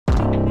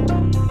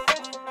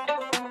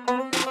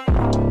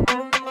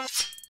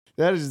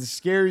That is the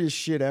scariest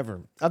shit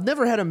ever. I've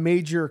never had a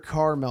major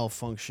car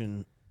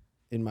malfunction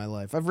in my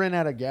life. I've ran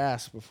out of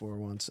gas before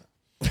once.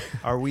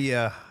 Are we?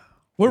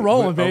 We're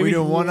rolling, baby. Are we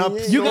doing one-up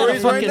You got a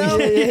stories right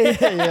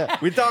fucking now? Yeah.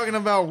 We talking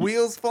about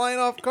wheels flying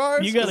off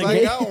cars? You gotta 'Cause I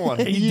get- got one.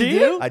 You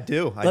do? I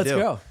do. Let's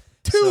go.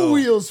 Two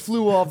wheels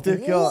flew off the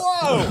car.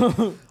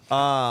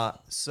 Whoa!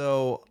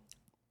 So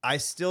I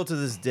still to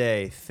this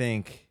day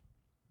think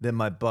that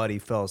my buddy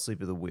fell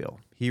asleep at the wheel.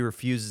 He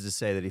refuses to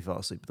say that he fell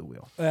asleep at the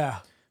wheel. Yeah.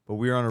 But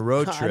we were on a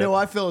road trip. I know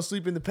I fell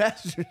asleep in the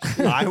passenger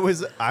seat. I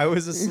was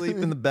asleep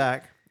in the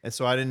back, and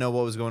so I didn't know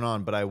what was going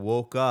on. But I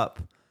woke up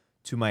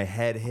to my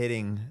head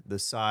hitting the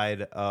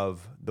side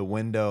of the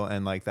window,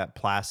 and like that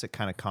plastic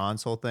kind of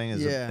console thing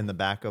is in the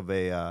back of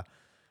a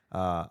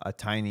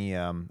tiny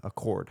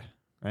Accord,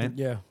 right?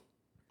 Yeah.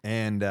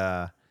 And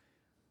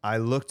I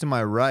look to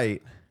my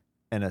right,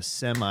 and a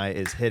semi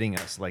is hitting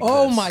us like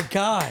Oh this. my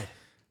God.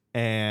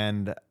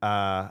 And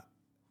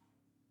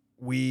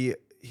we're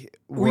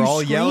you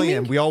all yelling, screaming?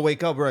 and we all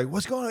wake up. We're like,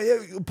 "What's going on?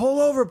 Yeah, pull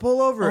over,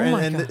 pull over!" Oh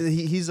my and God.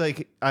 he's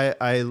like,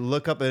 I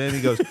look up at him.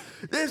 He goes,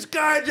 "This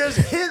guy just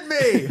hit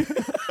me."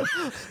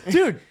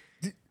 Dude,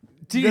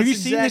 have you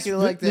seen exactly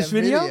this, like this that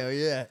video?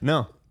 Yeah.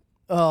 No,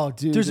 Oh,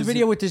 dude. There's a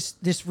video with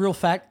this real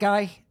fat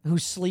guy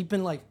who's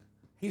sleeping, like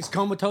he's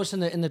comatose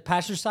in the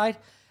passenger side,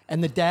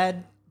 and the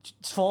dad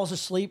falls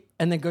asleep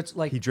and then goes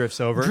like he drifts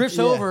over.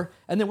 over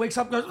and then wakes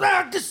up and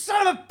goes, this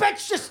son of a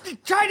bitch just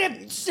tried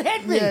to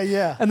hit me.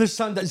 Yeah. And the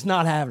son is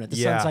not having it. The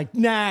Yeah. son's like,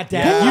 nah, dad,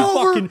 Yeah. you Pull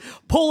over. fucking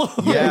pull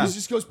over. Yeah. He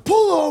just goes,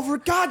 pull over,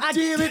 God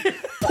damn it,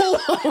 pull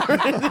over.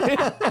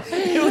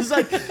 It was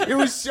like, it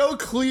was so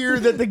clear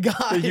that the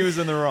guy. He was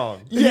in the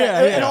wrong.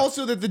 And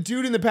also that the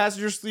dude in the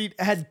passenger seat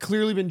had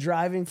clearly been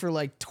driving for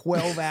like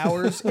 12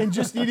 hours and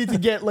just needed to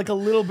get like a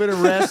little bit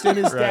of rest. And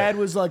his dad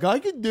was like, I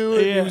can do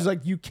it. And he was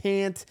like, you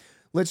can't.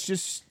 Let's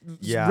just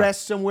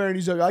rest somewhere. And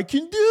he's like, I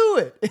can do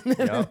it. And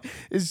then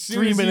as soon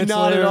 3 as he minutes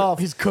nodded later, off,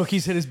 his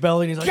cookies hit his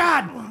belly and he's like,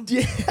 God,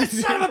 that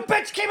son of a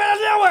bitch came out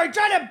of nowhere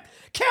trying to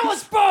kill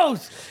us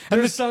both. And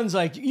the son's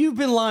like, you've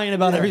been lying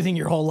about everything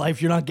your whole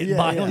life. You're not getting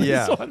by on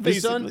Yeah. this one. the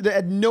son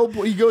at no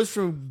point, he goes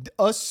from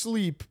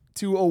asleep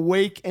to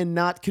awake and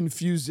not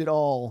confused at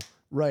all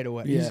right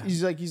away. Yeah.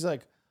 He's like,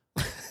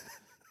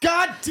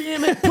 God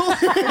damn it. Dude,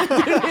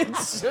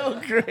 it's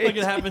so great. Like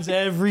it happens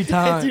every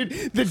time.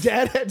 Dude, the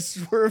dad had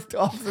swerved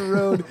off the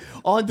road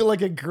onto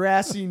like a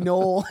grassy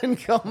knoll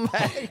and come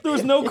back. There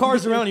was no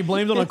cars around. He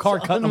blamed it on a car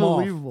cutting him off.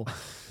 Unbelievable.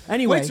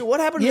 Anyway. Wait, so what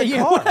happened to the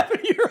yeah, car? what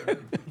happened to your...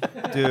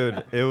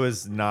 Dude, it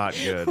was not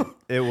good.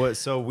 It was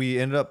so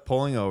we ended up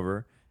pulling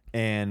over,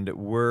 and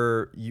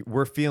we're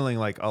feeling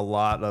like a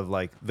lot of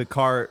like the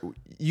car.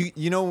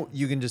 You know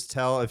you can just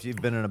tell if you've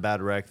been in a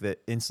bad wreck that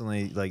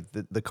instantly like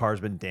the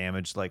car's been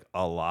damaged like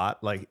a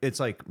lot. Like it's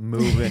like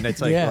moving. It's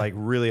like like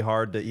really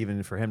hard to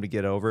even for him to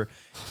get over.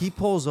 He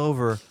pulls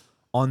over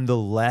on the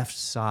left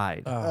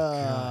side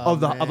of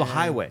the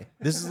highway.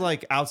 This is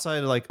like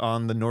outside, like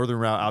on the northern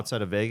route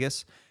outside of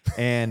Vegas,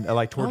 and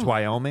like towards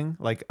Wyoming,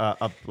 like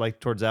up like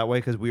towards that way,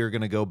 because we were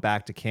gonna go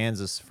back to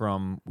Kansas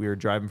we were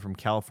driving from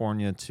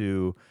California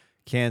to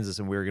Kansas,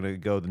 and we were gonna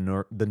go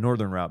the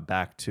northern route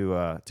back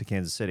to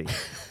Kansas City.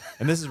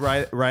 And this is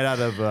right out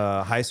of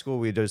high school.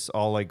 We just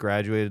all like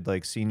graduated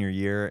like senior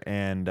year,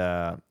 and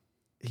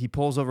he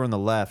pulls over on the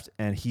left,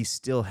 and he's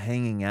still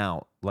hanging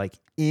out like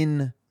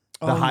in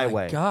the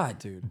highway. Oh my God,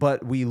 dude.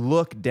 But we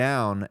look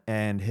down,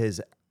 and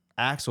his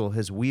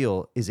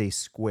wheel is a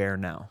square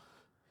now.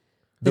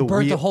 They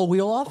burnt the whole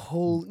wheel off?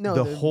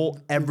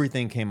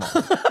 Everything came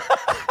off.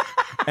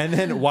 And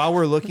then while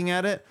we're looking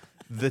at it,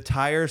 the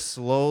tire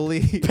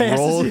slowly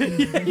rolls. That's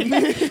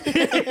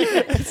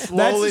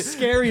the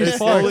scariest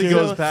part. Slowly Dude.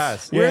 goes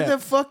past. Where the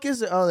fuck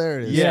is it? Oh, there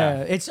it is. Yeah,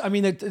 it's. I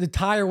mean, the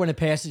tire when it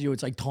passes you,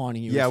 it's like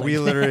taunting you. Yeah, It's we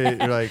like, literally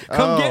are like,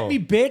 Come get me,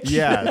 bitch.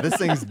 Yeah, this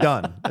thing's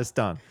done. It's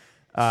done.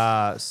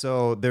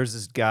 So there's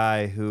this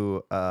guy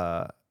who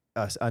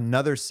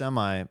another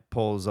semi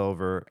pulls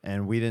over,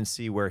 and we didn't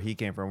see where he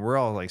came from. We're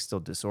all like still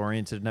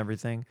disoriented and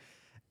everything.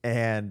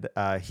 And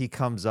he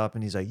comes up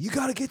and he's like, you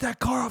got to get that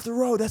car off the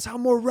road. That's how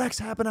more wrecks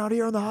happen out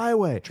here on the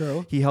highway.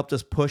 True. He helped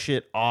us push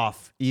it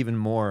off even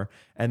more.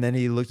 And then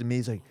he looked at me.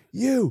 He's like,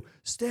 you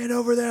stand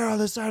over there on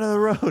the side of the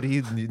road.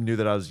 He knew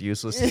that I was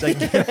useless. He's like,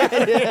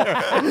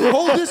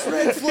 Hold this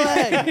red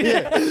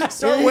flag.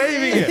 start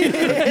waving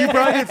it. You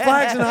probably get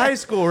flags in high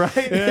school,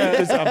 right?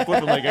 Yeah. I'm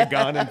flipping like a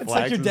gun and It's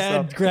flags like your and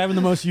dad stuff. grabbing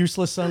the most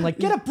useless son, like,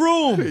 get a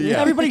broom.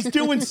 Everybody's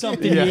doing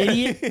something, you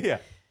idiot.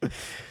 Yeah.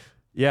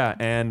 Yeah,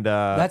 and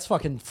That's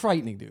fucking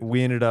frightening, dude.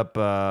 we ended up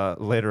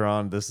later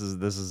on. This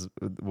is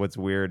what's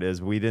weird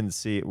is we didn't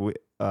see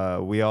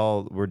we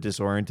all were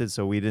disoriented,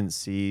 so we didn't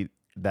see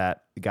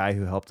that guy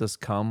who helped us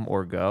come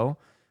or go.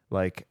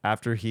 Like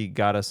after he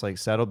got us like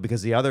settled,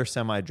 because the other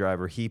semi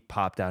driver, he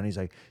popped out and he's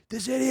like,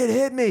 "This idiot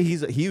hit me."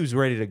 He was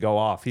ready to go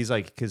off. He's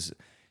like, because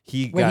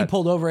he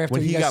pulled over after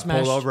when you he guys got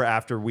smashed. pulled over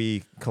after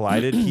we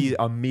collided, he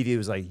immediately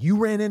was like, "You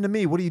ran into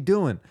me. What are you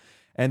doing?"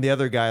 And the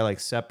other guy like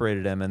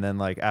separated him, and then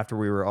like after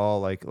we were all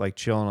like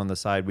chilling on the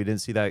side, we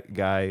didn't see that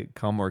guy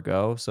come or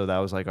go. So that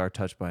was like our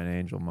touched by an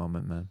angel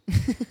moment, man.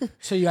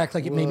 So you act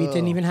like maybe it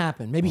didn't even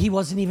happen. Maybe he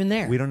wasn't even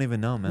there. We don't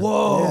even know, man.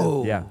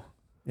 Whoa. Yeah.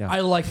 Yeah.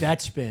 I like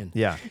that spin.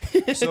 Yeah.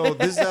 So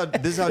this is how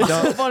It's so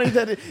dumb. funny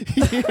that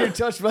you're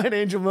touched by an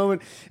angel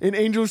moment. An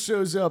angel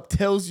shows up,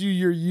 tells you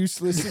you're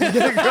useless, and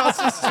you get across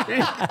the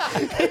street.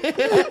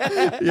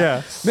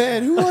 Yeah.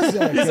 Man, who was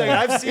that? He's like,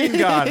 I've seen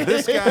God.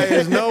 This guy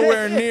is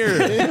nowhere near.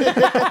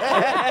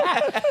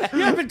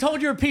 You ever been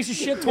told you're a piece of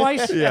shit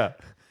twice? Yeah.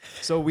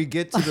 So we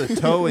get to the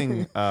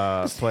towing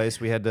place.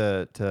 We had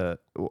to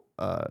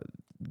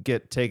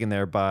get taken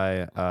there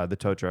by the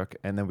tow truck,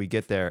 and then we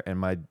get there, and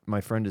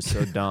my friend is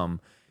so dumb.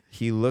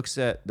 He looks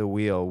at the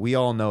wheel. We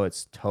all know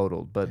it's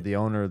totaled, but the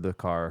owner of the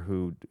car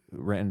who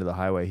ran into the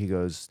highway, he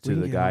goes to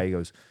the guy. He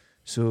goes,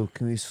 "So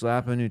can we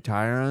slap a new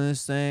tire on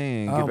this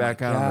thing and get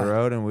back out on the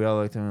road?" And we all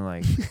looked at him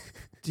like,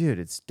 "Dude,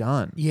 it's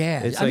done."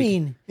 Yeah, It's I like,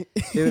 mean,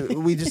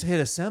 we just hit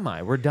a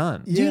semi. We're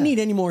done. do you need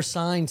any more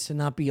signs to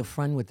not be a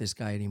friend with this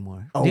guy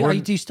anymore? Oh,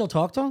 Do you still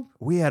talk to him?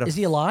 Is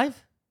he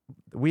alive?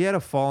 We had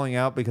a falling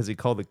out because he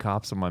called the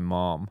cops on my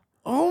mom.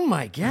 Oh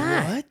my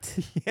God. What?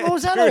 What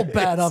was that old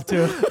bat up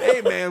to?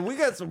 Hey man, we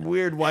got some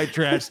weird white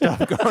trash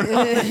stuff going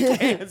on in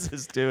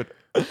Kansas, dude.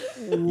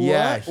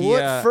 Yeah,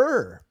 What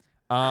fur?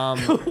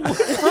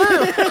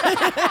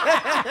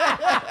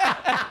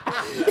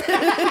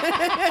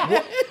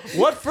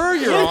 What fur,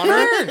 Your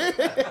Honor?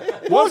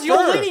 What was the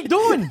old lady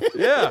doing?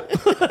 Yeah,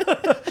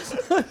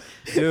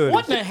 dude.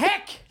 What the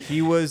heck?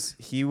 He was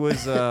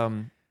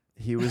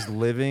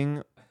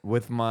living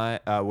with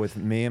with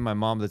me and my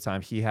mom at the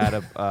time. He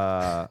had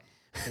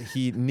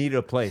he needed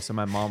a place, so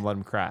my mom let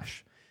him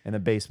crash in the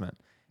basement.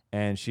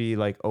 And she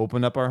like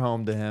opened up our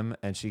home to him,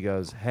 and she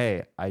goes,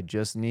 "Hey, I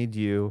just need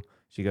you."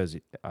 She goes,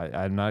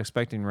 I'm not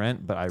expecting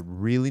rent, but I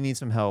really need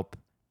some help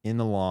in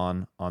the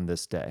lawn on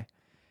this day.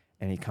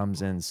 And he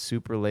comes in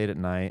super late at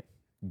night,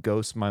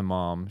 ghosts my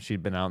mom.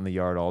 She'd been out in the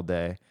yard all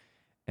day.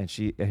 And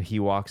he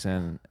walks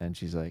in, and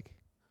she's like,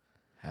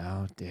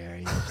 "How dare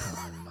you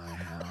come in my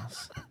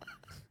house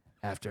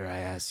after I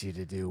asked you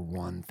to do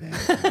one thing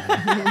for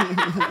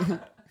me?"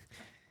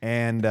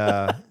 And,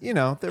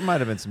 there might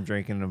have been some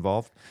drinking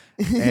involved.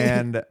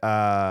 And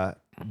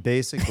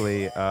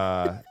basically,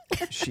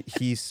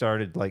 he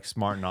started like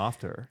smarting off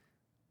to her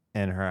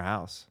in her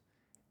house.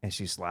 And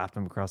she slapped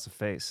him across the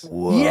face.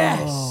 Whoa.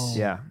 Yes.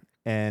 Yeah.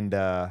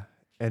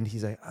 And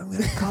he's like, "I'm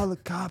going to call the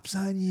cops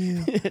on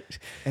you."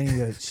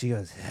 And she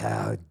goes,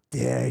 "How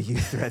dare you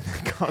threaten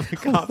to call the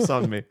cops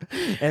on me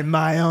in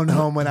my own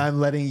home when I'm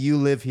letting you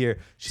live here?"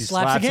 She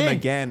slaps him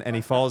again, and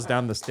he falls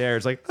down the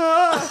stairs like,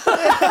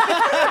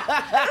 "Ah!"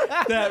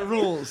 That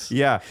rules.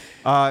 Yeah.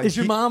 Is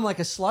your mom like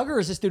a slugger, or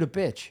is this dude a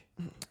bitch?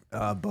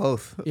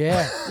 Both.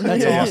 Yeah,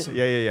 that's awesome.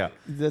 Yeah.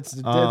 That's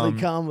the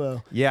deadly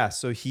combo. Yeah,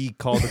 so he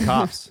called the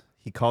cops.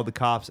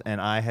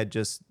 And I had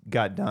just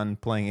got done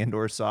playing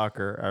indoor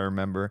soccer, I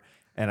remember.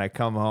 And I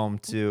come home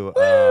to,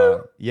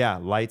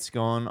 lights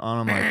going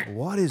on. I'm like,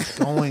 what is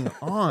going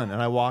on? And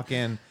I walk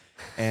in,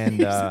 and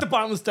He's at the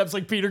bottom of the steps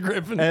like Peter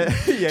Griffin.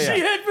 She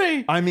hit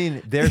me. I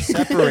mean, they're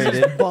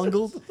separated,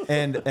 Bungled.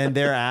 and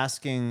they're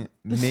asking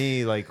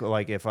me like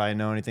if I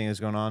know anything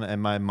is going on.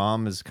 And my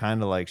mom is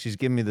kind of like, she's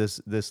giving me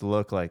this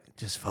look like,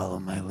 just follow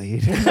my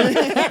lead.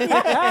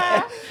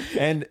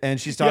 and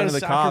she's talking to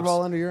the cops,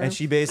 and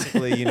she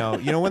basically,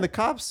 when the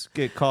cops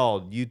get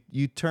called,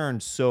 you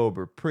turn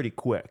sober pretty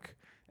quick.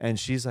 And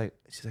she's like,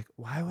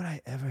 "Why would I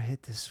ever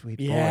hit this sweet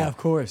boy?" Yeah, of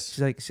course. She's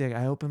like,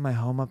 I opened my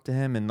home up to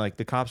him, and like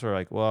the cops are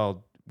like,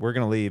 "Well, we're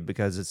gonna leave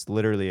because it's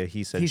literally a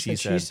he said, she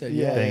said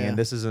thing, and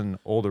this is an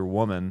older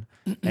woman."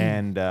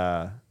 And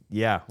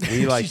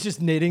we like she's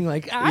just knitting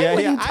like, I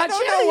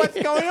don't know what's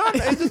going on.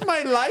 Is this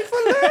my life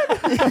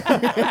alert?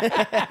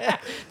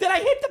 Did I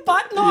hit the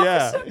button,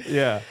 officer?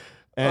 Yeah.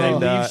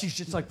 And she's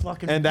just like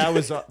fucking. And that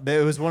was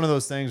it was one of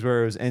those things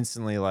where it was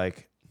instantly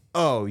like,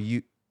 "Oh,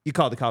 you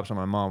called the cops on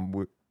my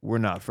mom. We're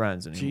not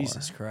friends anymore.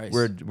 Jesus Christ.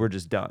 We're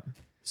just done."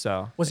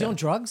 So was he on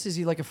drugs? Is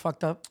he like a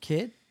fucked up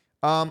kid?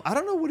 I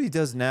don't know what he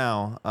does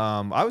now.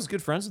 I was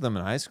good friends with him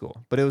in high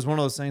school, but it was one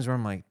of those things where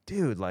I'm like,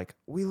 dude, like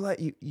we let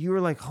you were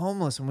like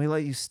homeless and we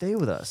let you stay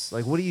with us.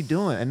 Like, what are you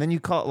doing? And then you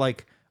call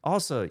like,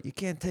 also, you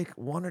can't take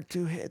one or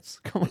two hits.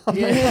 Come on.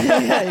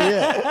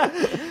 Yeah.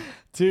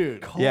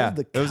 Dude. The cops.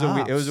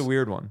 It was a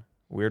weird one.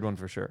 Weird one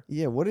for sure.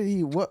 Yeah. What did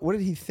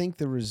he think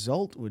the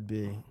result would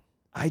be?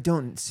 I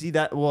don't see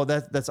that. Well,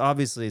 that's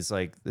obviously it's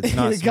like it's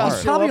not The cops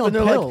smart. show Probably up on and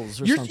they're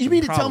pills like, or something. You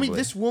mean to tell me Probably.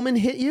 this woman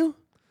hit you?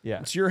 Yeah.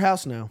 It's your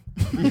house now.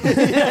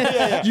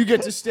 You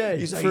get to stay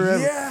He's like,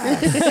 forever.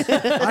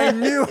 yes! I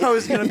knew I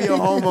was going to be a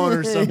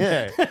homeowner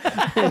someday.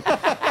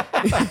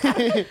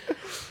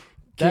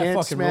 Can't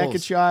fucking smack rules. a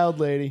child,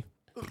 lady.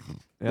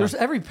 There's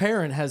every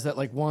parent has that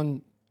like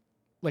one,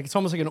 like it's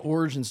almost like an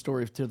origin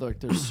story to like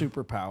their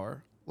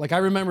superpower. Like I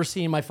remember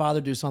seeing my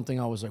father do something.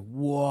 I was like,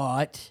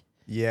 what?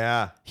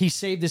 Yeah. He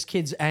saved this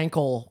kid's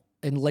ankle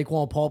in Lake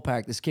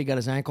Wallenpaupack. This kid got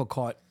his ankle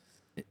caught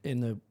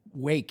in the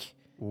wake.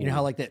 You know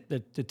how like the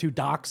two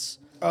docks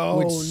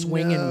would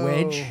swing and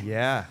wedge.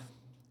 Yeah.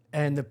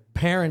 And the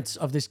parents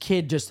of this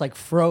kid just like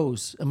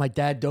froze. And my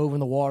dad dove in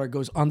the water,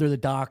 goes under the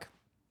dock,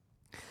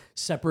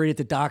 separated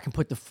the dock, and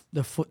put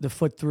the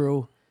foot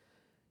through.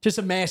 Just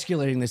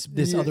emasculating this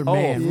other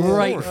man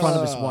right in front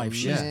of his wife.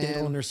 She's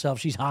diddling herself.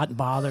 She's hot and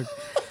bothered.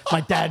 My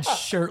dad's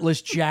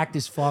shirtless, jacked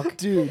as fuck.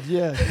 Dude,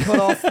 cut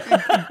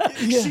off.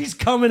 She's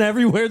coming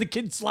everywhere. The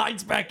kid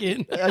slides back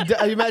in.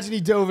 I imagine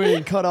he dove in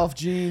and cut off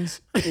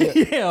jeans.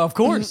 Yeah, of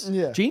course.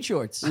 Jean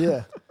shorts.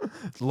 Yeah.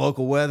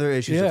 Local weather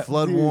issues, Yeah. a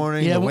flood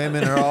warning. Yeah. The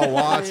women are all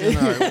watching.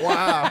 They're like,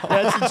 wow.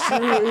 That's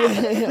true.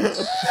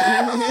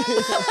 Yeah.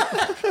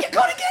 You're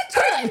gonna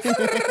get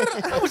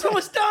it. I was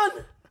almost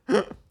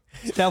done.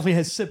 Definitely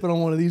has sipping on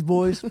one of these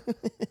boys.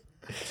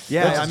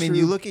 Yeah, That's I mean, true.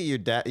 you look at your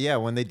dad. Yeah,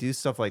 when they do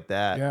stuff like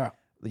that, Yeah.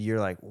 you're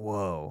like,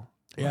 whoa.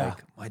 Yeah.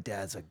 Like, my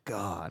dad's a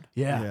god.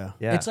 Yeah.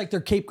 Yeah. It's like their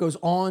cape goes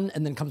on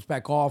and then comes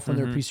back off when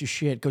they're a piece of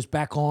shit. Goes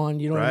back on.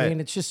 You know what I Right. mean?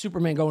 It's just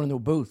Superman going into a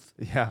booth.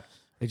 Yeah.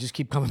 They just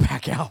keep coming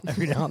back out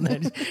every now and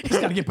then. He's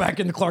got to get back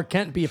into Clark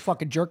Kent and be a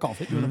fucking jerk off,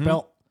 hit you with a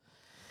belt.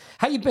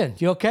 How you been?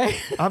 You okay?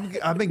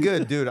 I've been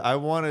good, dude. I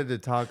wanted to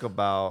talk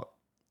about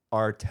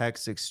our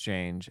text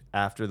exchange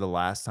after the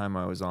last time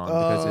I was on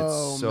because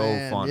it's so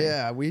funny.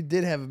 Yeah, we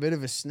did have a bit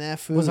of a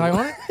snafu. Was I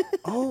on it?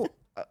 Oh,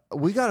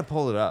 we got to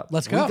pull it up.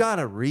 Let's go. We got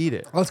to read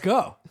it. Let's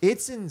go.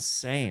 It's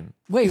insane.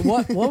 Wait,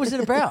 what was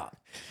it about?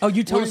 Oh,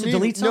 you told us to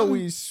delete something? No,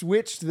 we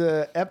switched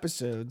the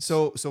episodes.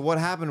 So what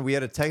happened? We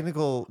had a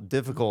technical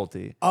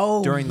difficulty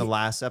during the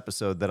last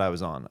episode that I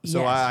was on. So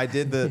Yes. I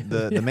did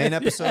the main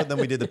episode, then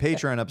we did the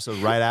Patreon episode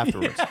right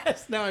afterwards.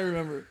 Yes, now I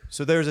remember.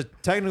 So there was a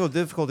technical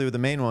difficulty with the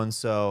main one.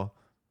 So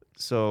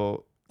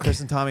Chris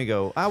and Tommy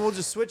go, we'll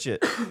just switch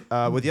it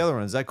with the other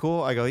one. Is that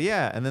cool? I go,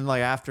 yeah. And then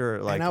after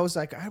and I was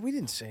like, we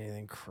didn't say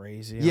anything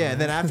crazy. yeah.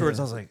 And then afterwards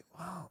I was like,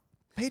 wow.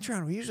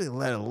 Patreon, we usually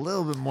let it a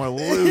little bit more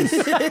loose. In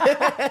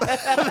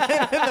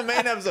the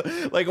main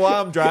episode,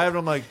 while I'm driving,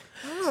 I'm like,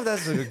 I don't know if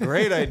that's a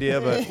great idea,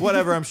 but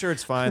whatever. I'm sure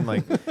it's fine.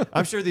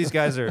 I'm sure these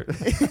guys are.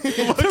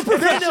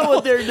 they know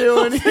what they're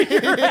doing.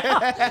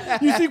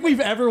 You think we've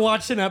ever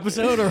watched an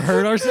episode or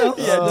heard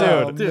ourselves?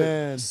 Yeah, dude.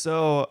 Man.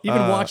 So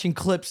Even watching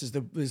clips is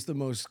the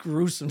most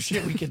gruesome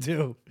shit we could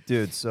do.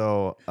 dude.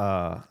 So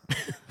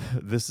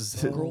this is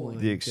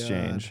the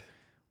exchange.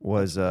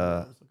 Was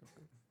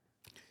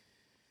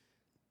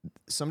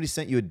somebody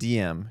sent you a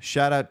DM?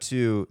 Shout out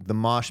to the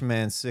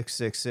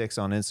Moshman666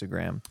 on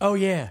Instagram. Oh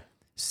yeah.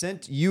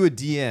 Sent you a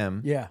DM.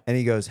 Yeah. And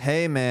he goes,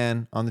 hey,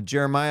 man, on the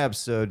Jeremiah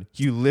episode,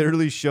 you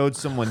literally showed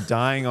someone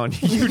dying on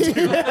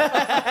YouTube.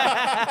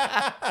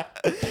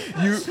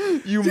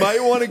 You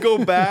might want to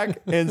go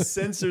back and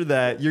censor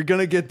that. You're going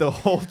to get the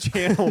whole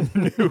channel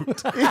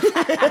nuked.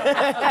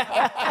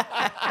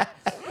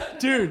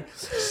 Dude,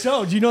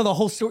 so do you know the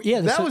whole story?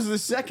 Yeah, That was the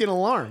second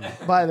alarm,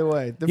 by the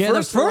way. The Yeah,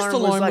 the first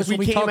alarm was we when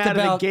we came talked out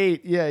about- of the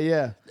gate.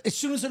 Yeah. as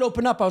soon as it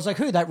opened up, I was like,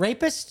 "Who? That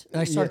rapist?" And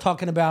I started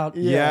talking about.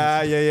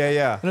 Yeah.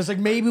 And I was like,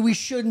 "Maybe we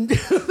shouldn't."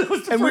 That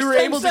was the And we first were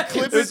 10 able to seconds.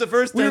 clip It was the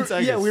first 10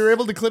 seconds. Yeah, we were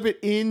able to clip it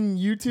in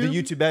YouTube.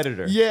 The YouTube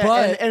editor. Yeah,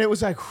 But- and it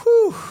was like,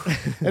 whew.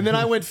 And then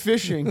I went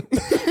fishing.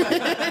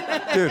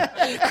 Dude.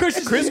 Chris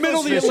is in the middle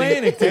of the fishing,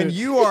 Atlantic, dude. And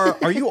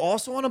are you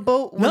also on a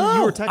boat when No,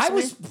 you were texting I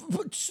was,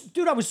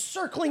 dude. I was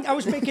circling. I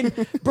was making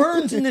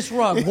burns in this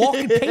rug,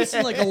 walking,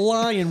 pacing like a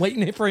lion,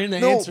 waiting for him to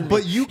answer me.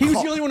 but you he was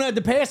call- the only one who had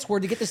the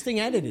password to get this thing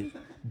edited.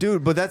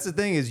 Dude, but that's the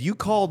thing is you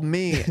called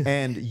me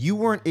and you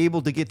weren't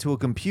able to get to a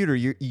computer.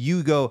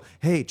 You go,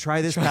 hey,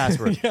 try this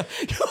password.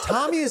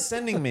 Tommy is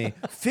sending me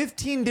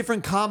 15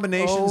 different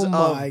combinations Oh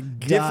my of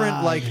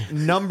different God.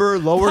 number,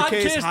 lowercase,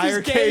 Podcast is higher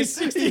gay, case.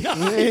 69.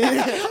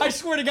 I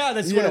swear to God,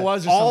 that's what it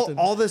was or something.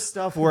 All this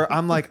stuff where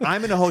I'm like,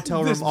 I'm in a hotel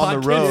room This on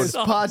the podcast road. is-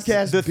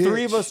 Podcast. The bitch.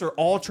 three of us are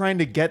all trying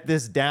to get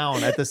this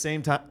down at the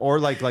same time, or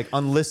like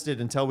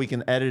unlisted until we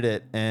can edit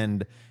it,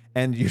 and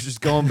you're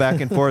just going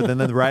back and forth.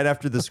 And then right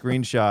after the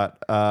screenshot,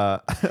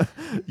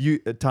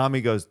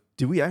 Tommy goes,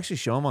 "Did we actually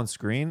show him on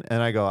screen?"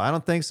 And I go, "I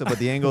don't think so, but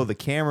the angle of the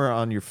camera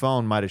on your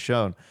phone might have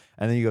shown."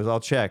 And then he goes, "I'll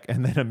check."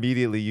 And then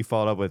immediately you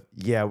followed up with,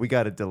 "Yeah, we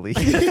got to delete."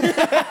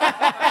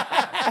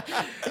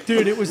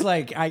 Dude, it was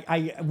like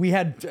we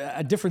had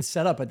a different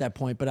setup at that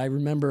point, but I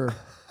remember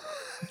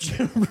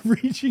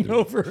reaching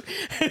over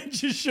and it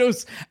just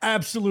shows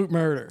absolute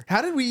murder.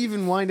 How did we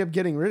even wind up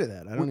getting rid of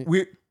that? I don't.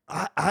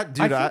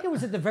 Dude, I think it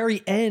was at the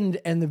very end,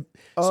 and the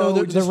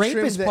just trimmed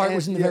rapist the part end,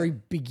 was in the yeah. very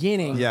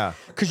beginning. Yeah.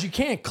 because you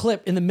can't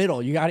clip in the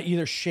middle. You got to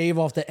either shave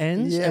off the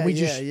ends, Yeah, and we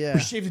yeah. we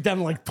shaved it down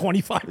to like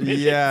 25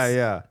 minutes.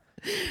 yeah.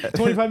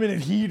 25-minute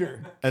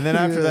heater. And then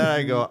after that,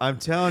 I go, I'm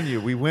telling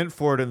you, we went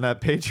for it in that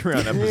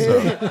Patreon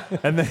episode.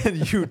 And then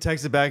you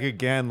texted back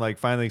again, like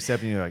finally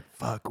accepting. You're like,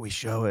 fuck, we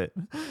show it.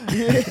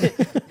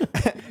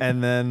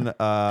 And then,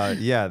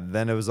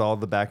 then it was all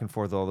the back and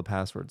forth, all the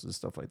passwords and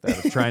stuff like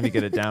that. Of trying to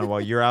get it down while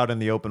you're out in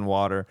the open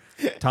water.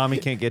 Tommy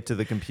can't get to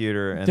the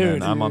computer, and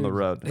then I'm on the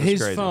road. It's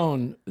His crazy.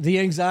 phone, the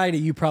anxiety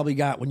you probably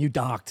got when you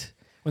docked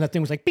when that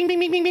thing was like bing, bing,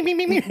 bing, bing, bing,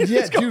 bing, bing.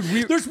 Yeah,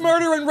 dude, there's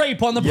murder and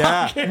rape on the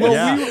Yeah, podcast. well,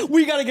 Well,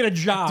 we got to get a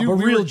job, Dude, a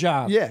we real were-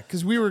 job. Yeah,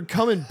 because we were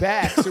coming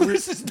back. So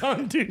This is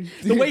done, dude.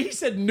 The way he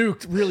said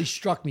nuked really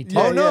struck me. Too.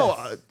 Yeah, Oh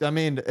no! I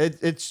mean,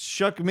 it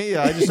shook me.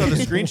 I just saw the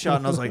screenshot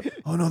and I was like,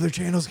 "Oh no, their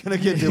channel's gonna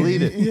get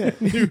deleted." yeah,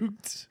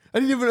 nuked. I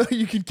didn't even know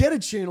you could get a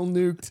channel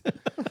nuked.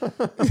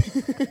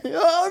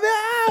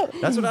 Oh no!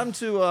 That's what happened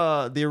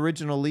to the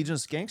original Legion of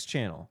Skanks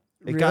channel.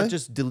 It got Really?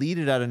 just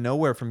deleted out of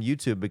nowhere from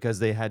YouTube because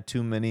they had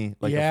too many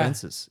Yeah.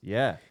 offenses.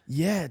 Yeah.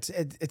 Yeah,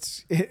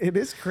 it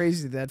is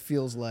crazy. That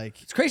feels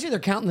like It's crazy they're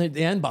counting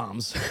the N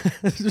bombs.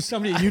 There's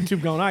somebody at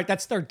YouTube going, all right,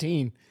 that's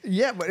 13.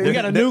 yeah, but We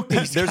got to nuke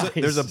these There's guys.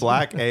 there's a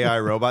black AI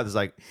robot that's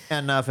like,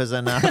 enough is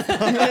enough. He's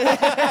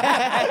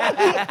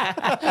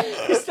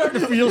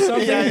starting to feel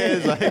something. Yeah,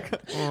 it's like,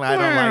 I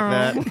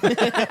don't like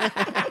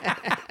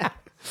that.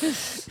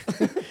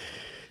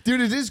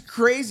 dude, it is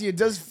crazy. It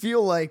does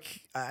feel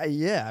like,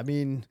 yeah. I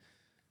mean,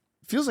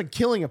 it feels like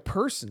killing a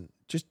person.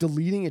 Just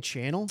deleting a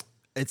channel.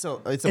 It's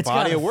a It's body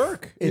gotta- of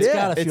work. It's Yeah.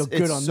 got to feel It's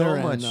good on so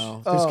their much- end,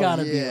 though. There's Oh, got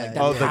to be yeah. like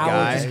that Oh, the power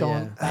guy. just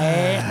going,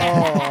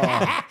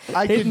 I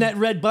hitting could, that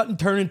red button,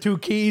 turning 2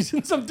 keys,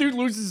 and some dude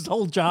loses his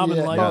whole job in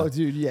yeah, life. oh,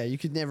 dude, yeah. You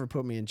could never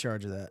put me in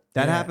charge of that.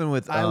 That happened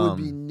with I would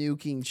be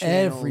nuking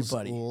channels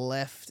everybody.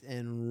 left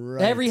and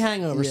right. Every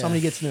hangover, Yeah.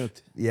 somebody gets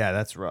nuked. Yeah,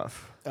 that's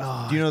rough.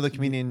 Oh, Do you know the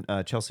comedian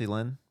Chelsea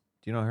Lynn?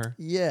 Do you know her?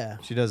 Yeah.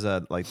 She does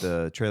like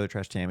the Trailer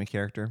Trash Tammy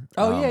character.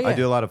 Oh, yeah, I yeah.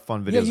 do a lot of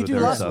fun videos Yeah, you with do her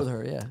and lots stuff. with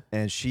her, yeah.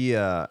 And she,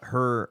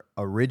 her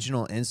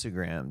original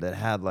Instagram that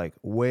had like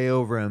way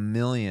over 1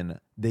 million,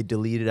 they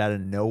deleted out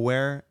of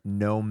nowhere,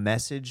 no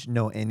message,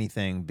 no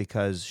anything,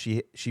 because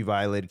she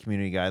violated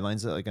community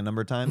guidelines like a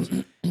number of times,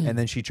 and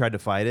then she tried to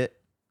fight it,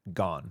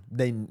 gone.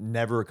 They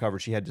never recovered.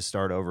 She had to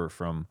start over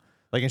from.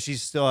 Like, and she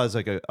still has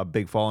like a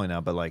big following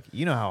now, but like,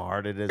 you know how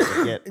hard it is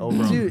to get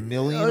over Dude, 1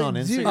 million on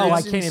Instagram? dude, Oh, I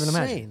it's can't even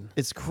imagine. insane.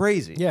 It's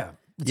crazy. Yeah.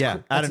 Yeah,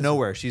 out of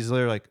nowhere, she's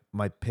literally like,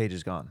 my page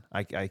is gone.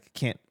 I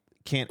can't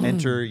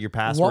enter your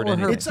password. were her-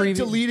 Anything. It's like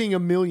deleting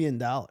 $1 million.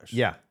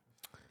 Yeah,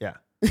 yeah,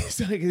 It's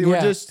like they Yeah. were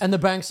just And the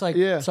bank's like,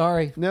 Yeah.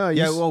 sorry. no.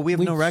 yeah. You, Well, we have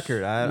we- no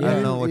record. I Yeah.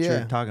 don't know what Yeah.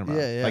 you're talking about.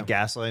 Yeah, yeah. Like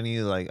gaslighting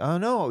you. Like, oh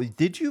no,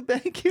 did you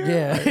bank here?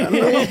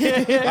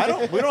 Yeah. I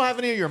don't. We don't have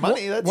any of your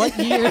money. That's What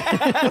year?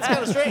 that's kind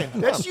of strange.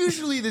 that's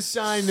usually the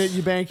sign that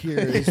you bank here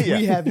is Yeah.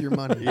 we have your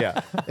money.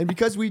 Yeah. And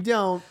because we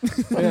don't,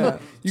 Yeah.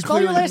 you Spell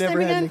your clearly last never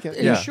name had an again? account.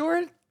 Are Yeah. you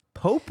sure?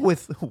 Pope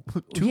with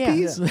two Yeah.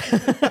 P's.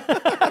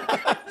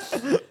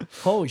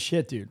 Holy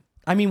shit, dude.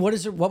 I mean, what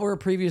were her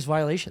previous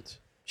violations?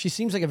 She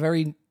seems like a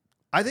very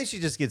I think she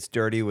just gets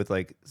dirty with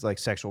like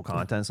sexual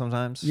content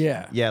sometimes.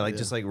 Yeah. Yeah, like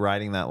just like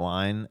riding that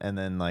line and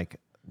then like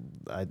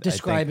I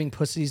describing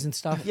pussies and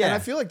stuff. Yeah. And I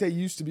feel like they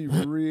used to be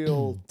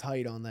real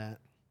tight on that.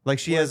 Like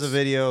she has a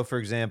video, for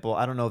example.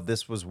 I don't know if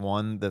this was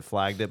one that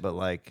flagged it, but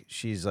like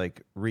she's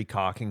like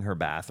recocking her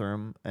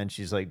bathroom and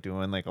she's like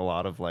doing like a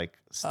lot of like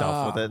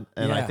stuff with it.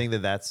 And I yeah. think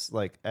that that's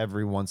like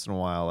every once in a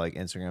while, like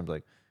Instagram's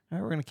like, all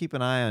right, we're gonna keep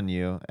an eye on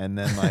you. And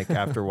then like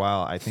after a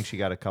while, I think she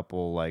got a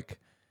couple like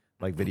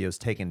videos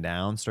taken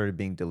down, started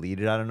being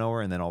deleted out of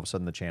nowhere, and then all of a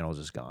sudden the channel is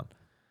just gone.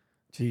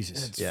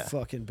 Jesus. It's Yeah.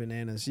 fucking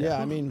bananas. Yeah,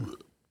 I mean,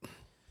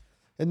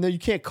 and then you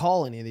can't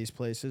call any of these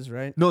places,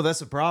 right? No, that's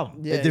the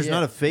problem. Yeah, There's yeah.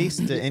 not a face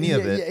to any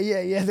of it.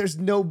 Yeah. There's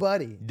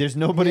nobody. There's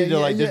nobody Yeah, to yeah,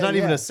 like. There's yeah, not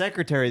even yeah. a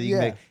secretary that you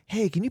Yeah. can make.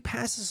 Hey, can you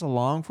pass this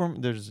along for me?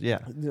 There's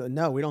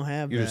No, we don't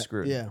have. You're that. just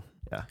screwed. Yeah.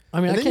 yeah.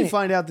 I mean, And I then you can't.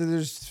 find out that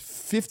there's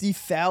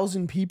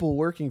 50,000 people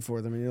working for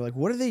them, and you're like,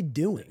 what are they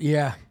doing?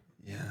 Yeah.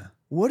 Yeah.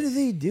 What are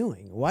they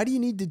doing? Why do you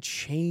need to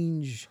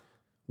change?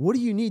 What do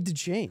you need to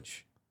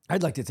change?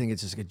 I'd like to think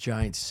it's just like a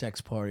giant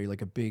sex party,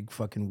 like a big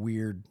fucking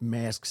weird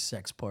masked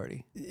sex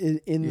party.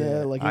 In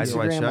the like Eyes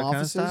Wide Instagram Shut kinda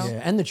offices? style?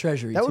 Yeah, and the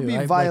treasury That too. would be I'd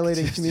like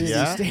violating to- community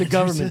Yeah? standards. The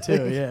government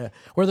too, yeah.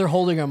 Where they're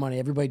holding our money.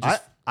 Everybody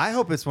just I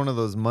hope it's one of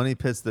those money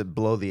pits that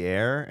blow the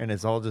air and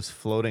it's all just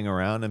floating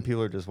around and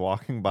people are just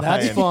walking by.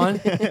 That's and, fun.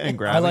 and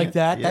grabbing I like it.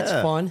 that. That's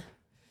Yeah. fun.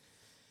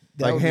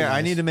 That Like, would be here, I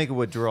nice. need to make a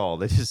withdrawal.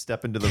 They just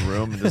step into the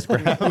room and just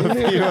grab a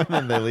few and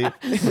then they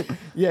leave.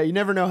 Yeah, you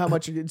never know how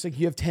much it's like.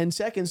 You have 10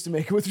 seconds to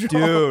make a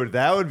withdrawal. Dude,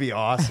 that would be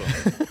awesome.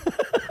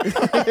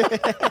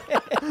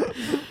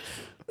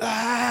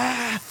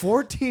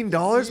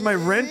 $14? My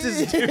rent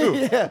is due.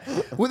 Yeah.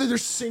 Whether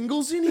there's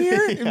singles in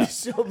here, it'd be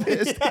so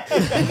pissed.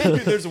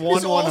 There's one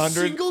Is all 100.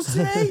 singles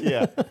today?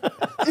 Yeah.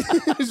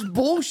 It's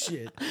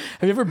bullshit.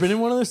 Have you ever been in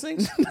one of those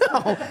things? No.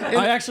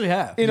 I actually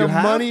have. In a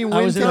have? money win.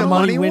 I was in a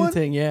money win one?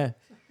 thing, yeah.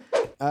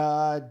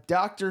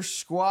 Dr.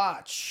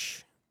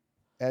 Squatch,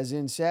 as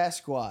in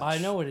Sasquatch. I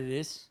know what it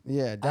is.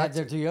 Yeah, I had Dr.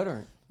 their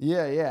deodorant.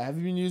 Yeah. Have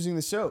you been using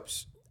the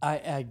soaps?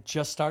 I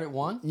just started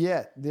one.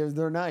 Yeah,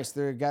 they're nice.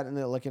 They're got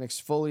like an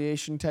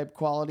exfoliation type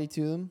quality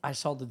to them. I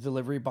saw the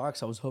delivery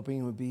box. I was hoping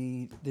it would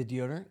be the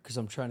deodorant because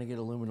I'm trying to get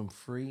aluminum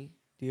free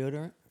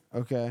deodorant.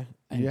 Okay,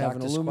 And you have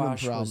Dr. an aluminum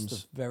Squash problems.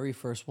 was the very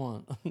first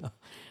one.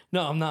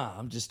 No, I'm not.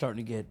 I'm just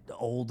starting to get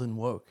old and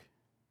woke.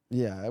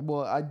 Yeah,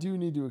 well, I do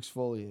need to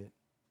exfoliate.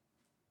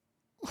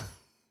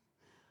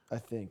 I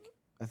think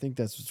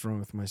that's what's wrong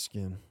with my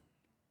skin.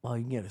 Well,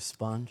 you can get a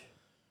sponge.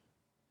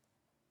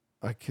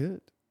 I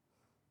could.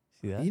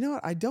 See that? You know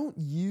what? I don't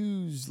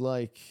use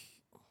like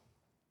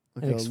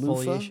An a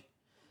loofah. exfoliation.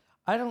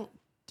 I don't.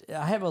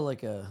 I have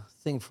a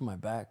thing for my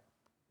back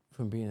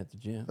from being at the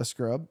gym. A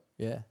scrub,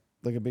 Yeah.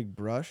 like a big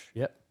brush.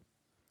 Yep.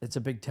 It's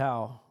a big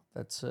towel.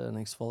 That's an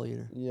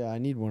exfoliator. Yeah, I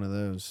need one of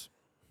those.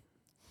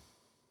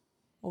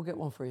 We'll get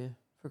one for you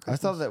for I Christmas.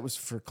 thought that was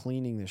for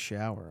cleaning the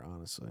shower.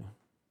 Honestly,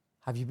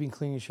 Have you been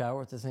cleaning your shower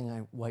with the thing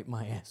I wipe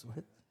my ass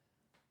with?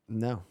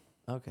 no,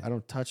 Okay. I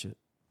don't touch it.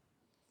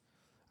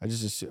 I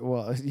just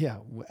well, yeah.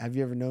 Have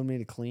you ever known me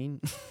to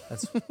clean?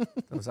 That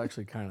was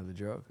actually kind of the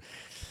joke.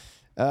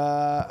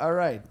 All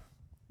right,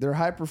 they're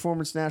high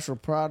performance natural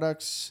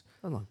products.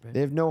 Doesn't look bad. They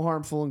have no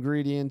harmful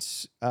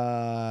ingredients.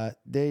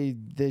 They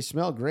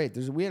smell great.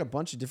 We got a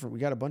bunch of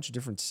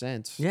different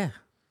scents. Yeah.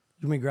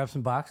 You want me to grab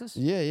some boxes?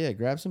 Yeah.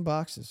 Grab some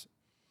boxes.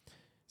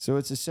 So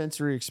it's a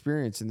sensory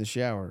experience in the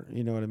shower.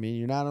 You know what I mean?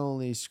 You're not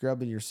only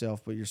scrubbing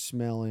yourself, but you're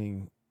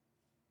smelling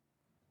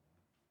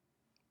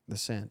the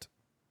scent.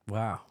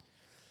 Wow.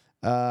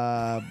 It's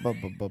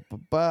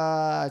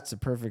a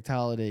perfect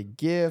holiday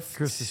gift.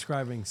 Chris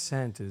describing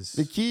scent is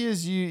The key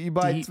is you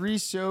buy Deep. 3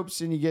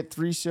 soaps and you get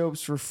 3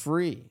 soaps for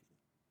free.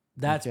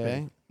 that's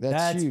Okay? big.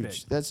 That's huge. big.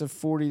 That's a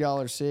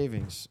 $40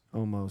 savings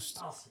almost.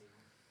 I'll see.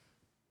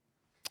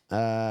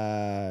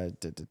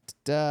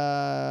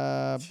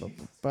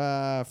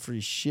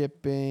 Free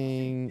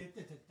shipping.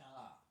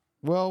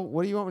 Well,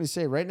 what do you want me to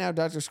say? Right now,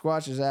 Dr.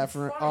 Squatch is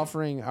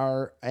offering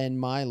our and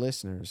my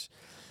listeners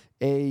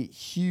a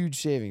huge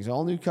savings.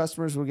 All new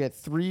customers will get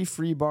 3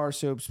 free bar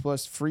soaps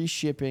plus free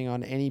shipping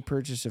on any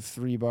purchase of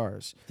 3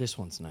 bars. This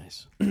one's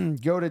nice.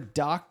 Go to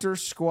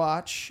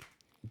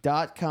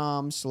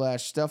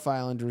drsquatch.com/Stuff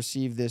Island to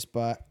receive this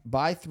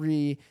buy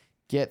 3,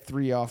 get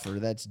 3 offer.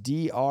 That's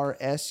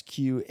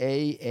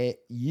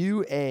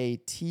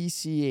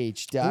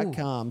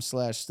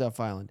drsquatch.com/Stuff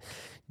Island.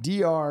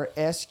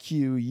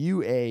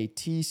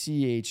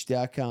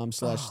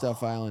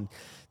 drsquatch.com/Stuff Island.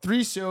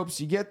 3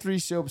 soaps, you get 3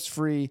 soaps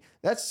free.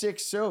 That's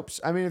 6 soaps.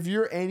 I mean, if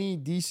you're any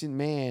decent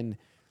man,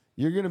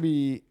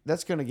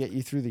 that's gonna get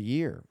you through the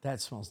year. That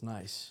smells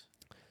nice.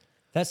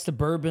 That's the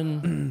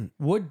bourbon,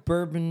 wood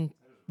barrel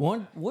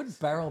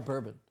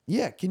bourbon.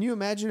 Yeah, can you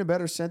imagine a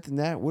better scent than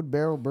that? Wood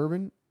barrel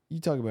bourbon. You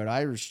talk about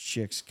Irish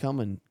chicks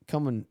coming.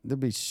 They'll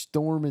be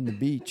storming the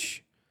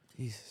beach.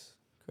 Jesus.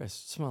 Chris,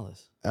 smell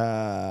this.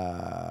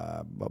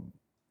 Bub.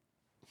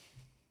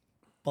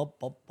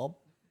 Bub.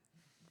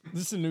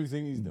 This is a new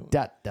thing he's doing.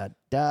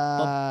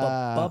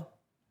 Bub.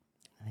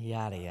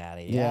 Yada,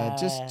 yada. Yeah,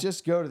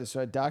 just go to this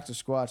right,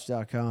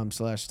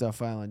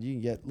 drsquatch.com/Stuff Island. You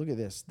can get, look at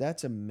this.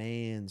 That's a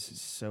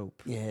man's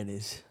soap. Yeah, it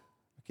is.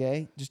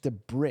 Okay? Just a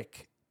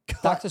brick.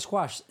 Dr.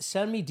 Squash,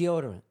 send me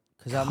deodorant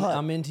because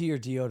I'm into your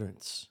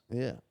deodorants.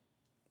 Yeah.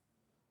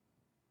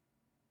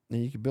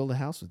 And you can build a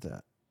house with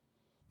that.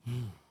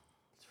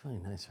 It's really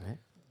nice, right?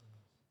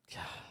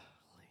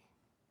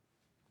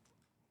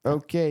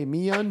 Okay,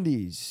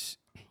 MeUndies.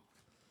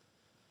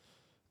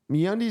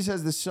 MeUndies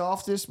has the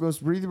softest,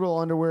 most breathable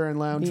underwear and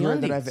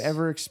loungewear that I've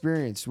ever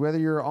experienced. Whether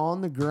you're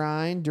on the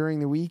grind during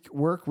the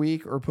work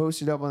week, or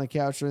posted up on the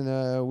couch during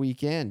the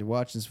weekend,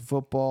 watching some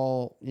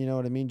football, you know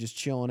what I mean, just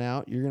chilling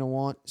out, you're going to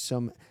want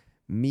some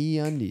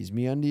MeUndies.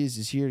 MeUndies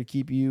is here to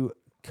keep you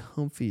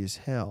comfy as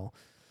hell.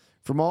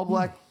 From all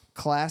black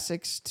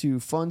classics to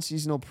fun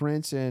seasonal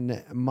prints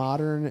and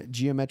modern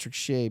geometric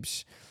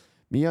shapes,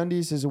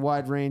 MeUndies has a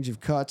wide range of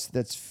cuts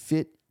that's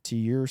fit to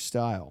your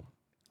style.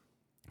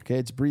 Okay,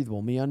 it's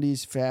breathable.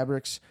 MeUndies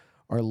fabrics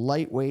are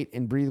lightweight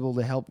and breathable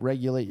to help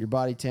regulate your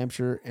body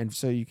temperature, and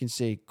so you can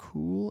stay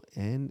cool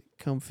and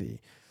comfy.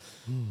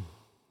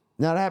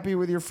 Not happy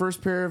with your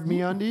first pair of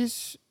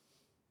MeUndies?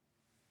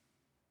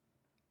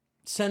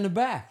 Send them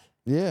back.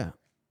 Yeah.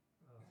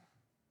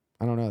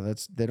 I don't know.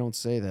 They don't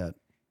say that.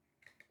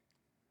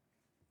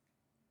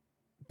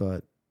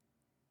 But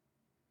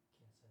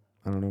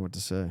I don't know what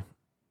to say.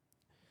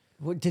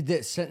 What did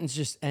that sentence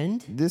just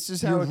end? This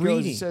is how You're it goes.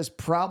 reading. It says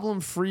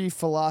problem-free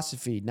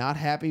philosophy. Not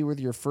happy with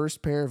your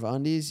first pair of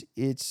undies?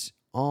 It's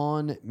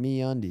on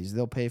MeUndies.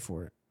 They'll pay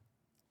for it.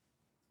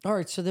 All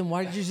right, so then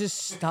why did you just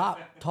stop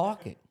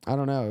talking? I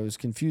don't know. It was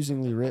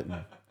confusingly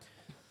written.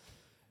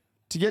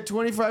 To get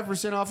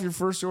 25% off your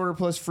first order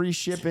plus free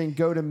shipping,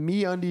 go to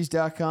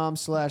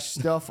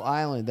MeUndies.com/Stuff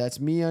Island. That's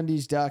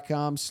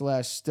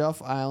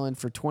MeUndies.com/Stuff Island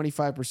for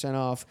 25%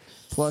 off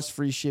plus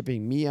free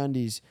shipping.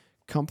 MeUndies.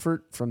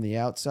 Comfort from the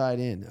outside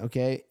in.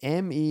 Okay.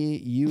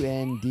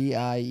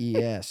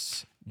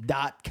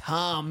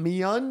 MEUNDIES.com.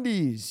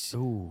 MeUndies.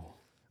 Ooh.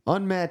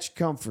 Unmatched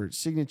comfort.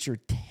 Signature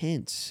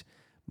tense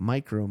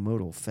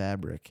micromodal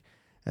fabric.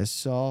 As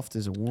soft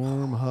as a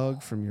warm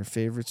hug from your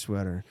favorite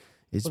sweater.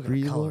 It's Look at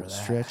the color breathable, of that.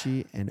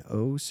 stretchy, and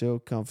oh so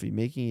comfy,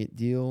 making it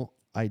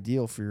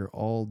ideal for your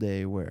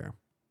all-day wear.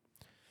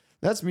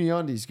 That's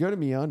MeUndies. Go to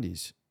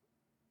MeUndies.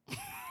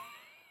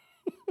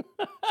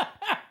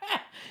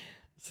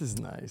 This is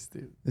nice,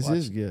 dude. This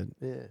is good.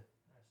 Yeah.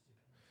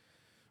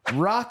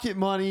 Rocket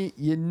Money,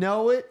 you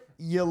know it,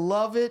 you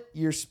love it,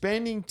 you're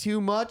spending too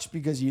much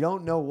because you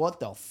don't know what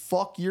the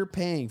fuck you're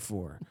paying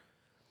for.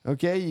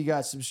 Okay, you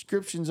got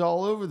subscriptions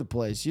all over the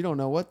place. You don't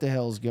know what the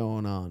hell's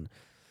going on.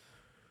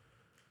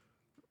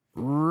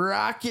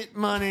 Rocket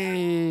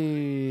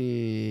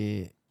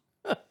Money.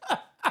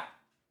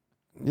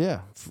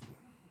 Yeah.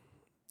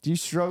 Do you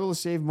struggle to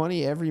save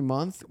money every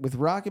month? With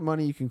Rocket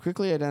Money, you can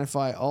quickly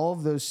identify all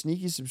of those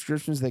sneaky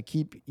subscriptions that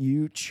keep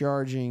you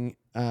charging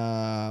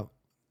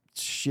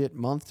shit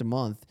month to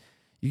month.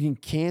 You can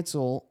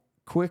cancel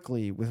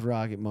quickly with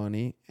Rocket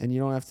Money, and you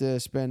don't have to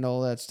spend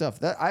all that stuff.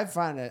 That I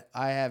find that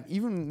I have,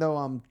 even though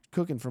I'm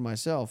cooking for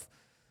myself,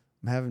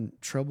 I'm having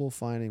trouble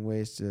finding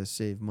ways to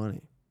save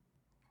money.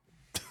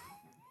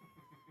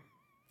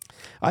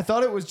 I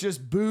thought it was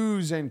just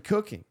booze and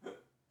cooking.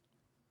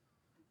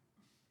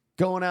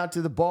 Going out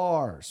to the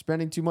bar,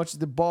 spending too much at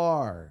the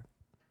bar,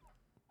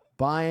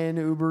 buying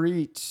Uber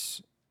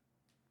Eats.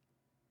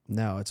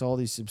 No, it's all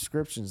these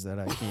subscriptions that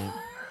I can't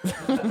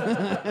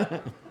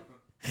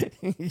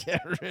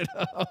get rid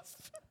of.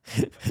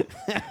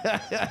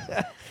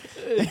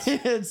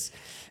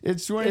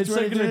 It's 2023. It's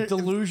like a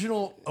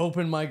delusional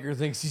open micer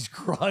thinks he's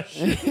crushed.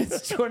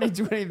 It's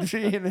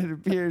 2023, and it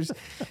appears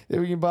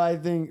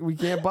that we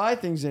can't buy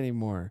things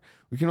anymore.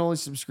 We can only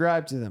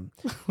subscribe to them.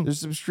 There's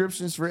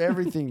subscriptions for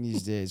everything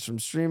these days, from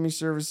streaming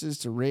services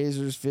to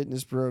razors,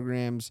 fitness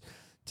programs,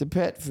 to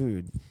pet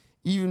food,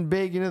 even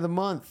Bacon of the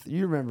Month.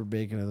 You remember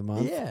Bacon of the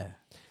Month? Yeah.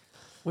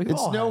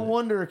 It's no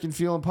wonder it can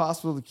feel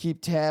impossible to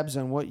keep tabs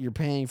on what you're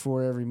paying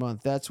for every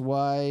month. That's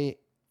why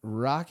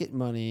Rocket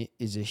Money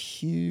is a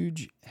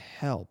huge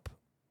help.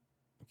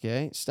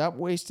 Okay? Stop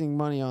wasting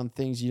money on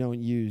things you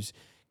don't use.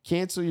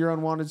 Cancel your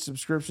unwanted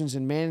subscriptions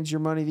and manage your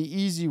money the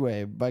easy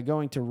way by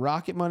going to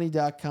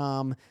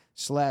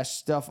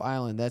rocketmoney.com/Stuff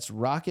Island. That's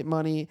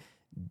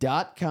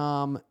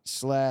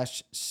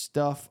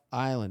rocketmoney.com/Stuff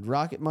Island.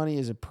 Rocket Money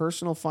is a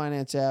personal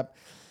finance app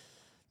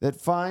that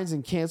finds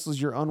and cancels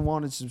your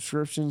unwanted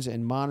subscriptions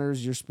and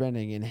monitors your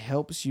spending and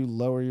helps you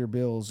lower your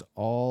bills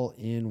all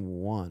in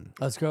one.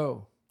 Let's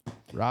go.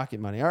 Rocket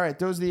Money. All right,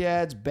 those are the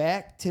ads.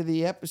 Back to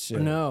the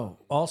episode. No.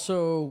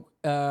 Also,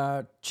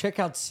 check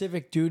out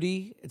Civic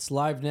Duty. It's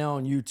live now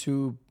on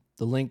YouTube.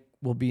 The link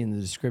will be in the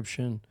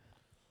description.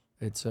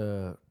 It's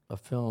a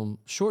film,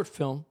 short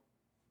film,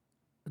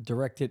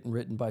 directed and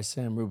written by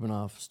Sam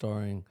Rubinoff,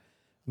 starring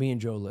me and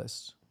Joe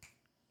List.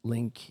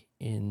 Link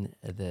in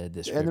the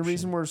description. And the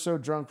reason we're so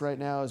drunk right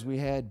now is we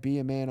had Be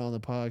a Man on the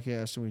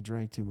podcast and we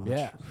drank too much.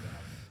 Yeah.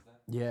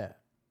 Yeah.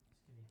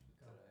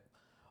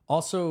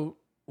 Also,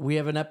 we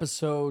have an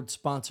episode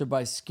sponsored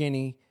by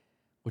Skinny,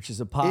 which is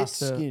a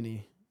pasta. It's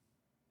skinny.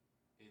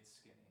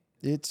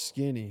 It's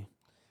skinny.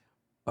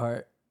 All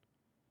right.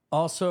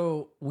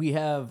 Also, we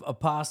have a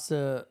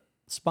pasta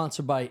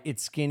sponsored by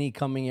It's Skinny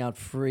coming out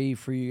free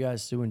for you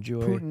guys to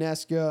enjoy.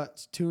 Puttanesca,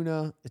 it's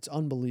tuna. It's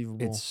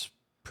unbelievable. It's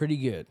pretty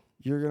good.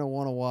 You're going to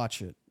want to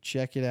watch it.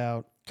 Check it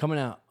out. Coming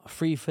out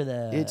free for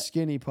the It's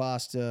skinny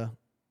pasta.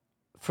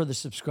 for the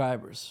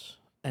subscribers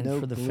and No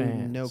for the gluten,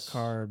 fans. no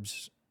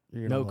carbs.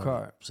 You're No gonna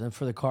love carbs. And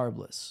for the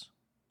carbless.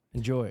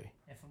 Enjoy.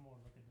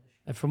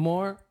 And for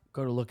more,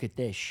 go to Look at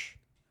Dish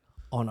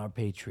on our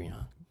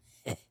Patreon.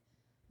 it.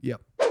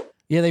 Yep.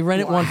 Yeah, they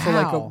rented one for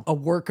like Wow. a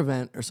work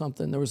event or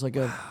something. There was like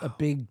a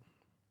big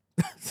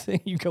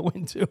thing you go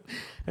into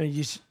and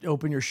you just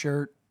open your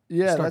shirt.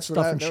 Yeah, start that's what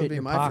stuffing that shit would be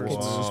in your my pockets.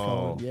 first.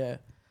 Whoa. Yeah.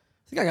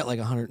 I think I got like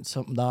 $100 and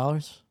something.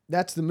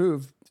 That's the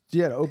move.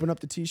 Yeah, to open up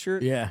the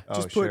T-shirt. Yeah. Oh,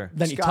 Just put sure.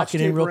 Then you Scotch tuck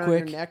it in tape real around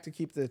quick. your neck to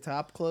keep the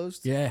top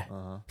closed. Yeah.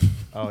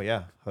 Oh,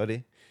 yeah.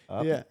 Hoodie.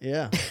 Up. Yeah,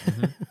 yeah.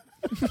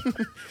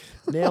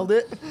 Nailed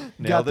it.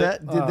 Nailed Got it.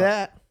 that. Did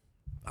that.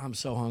 I'm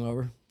so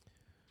hungover.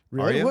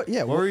 Really? Are you? What?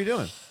 Yeah. What were you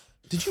doing?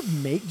 Did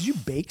you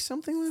bake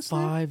something last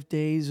night? 5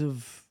 days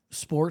of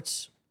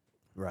sports,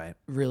 Right.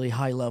 really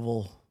high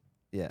level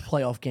Yeah.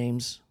 playoff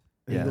games,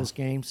 Yeah. Eagles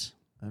games.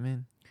 I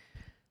mean,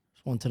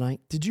 There's one tonight.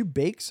 Did you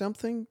bake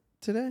something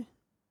today?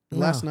 No.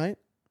 Last night?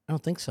 I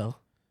don't think so.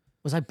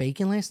 Was I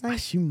baking last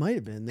night? You might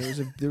have been.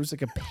 There was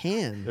like a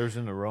pan. there's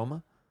an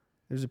aroma.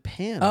 There's a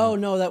pan. Oh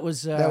no, that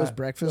was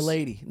breakfast? The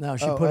lady. No,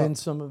 she Oh, put oh. in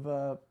some of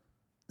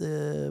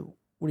the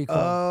what do you call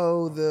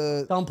Oh,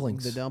 the it?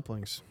 Dumplings. The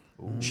dumplings.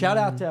 Shout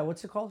out to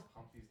what's it called?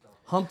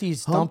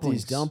 Humpty's Humpty's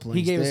dumplings. dumplings.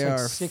 He gave They us like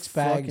are 6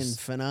 fucking bags.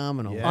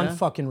 phenomenal. Yeah.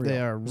 Unfucking real. They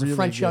are There's really a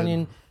French good.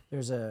 onion.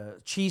 There's a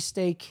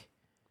cheesesteak.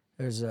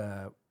 There's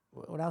a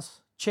what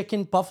else?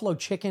 Chicken, buffalo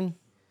chicken.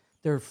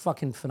 They're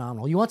fucking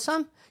phenomenal. You want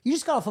some? You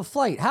just got off a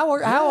flight. How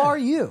are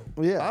you?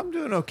 Yeah. I'm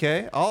doing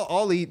okay.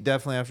 I'll eat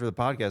definitely after the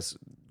podcast.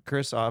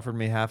 Chris offered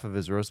me half of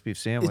his roast beef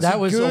sandwich. That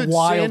was a good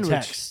wild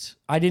sandwich. text.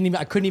 I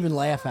couldn't even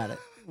laugh at it.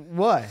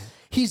 Why?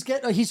 He's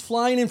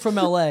flying in from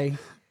LA.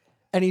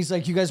 And he's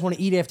like, you guys want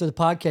to eat after the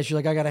podcast? You're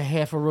like, I got a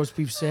half a roast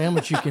beef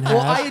sandwich you can have.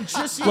 Well, I had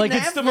just eaten like,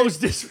 it's the after-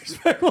 most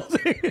disrespectful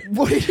thing.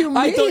 What do you mean?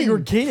 I thought you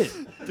were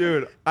kidding.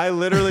 Dude, I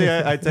literally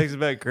I texted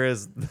back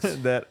Chris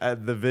that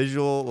at the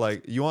visual,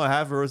 like, you want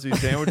half a roast beef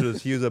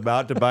sandwich? He was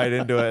about to bite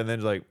into it, and then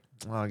he's like,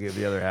 I'll give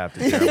the other half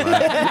to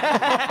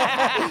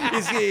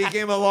Jeremiah. He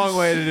came a long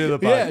way to do the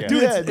podcast. Yeah,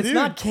 dude, it's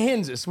not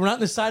Kansas. We're not on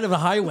the side of a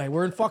highway.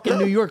 We're in fucking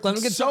New York. Let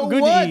them get So something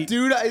good what, to eat.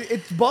 dude?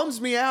 It bums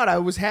me out. I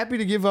was happy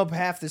to give up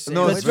half the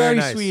sandwich. No, it's very, very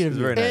nice. sweet of It's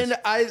you. very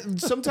nice.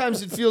 And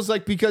sometimes it feels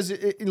like because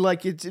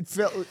it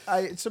felt.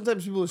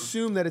 Sometimes people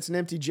assume that it's an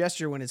empty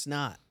gesture when it's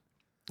not.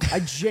 I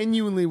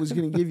genuinely was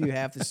going to give you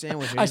half the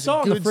sandwich. I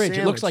saw it in the good fridge.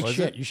 It looks like sandwich.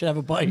 shit. You should have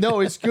a bite.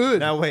 No, it's good.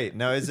 Now wait,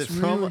 is it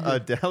from really a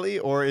deli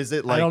or is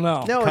it like don't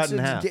know. No, cut in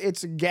half?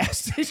 it's a gas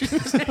station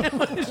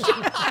sandwich.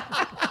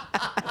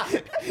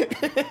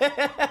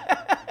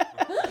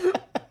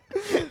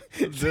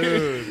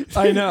 Dude,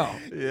 I know.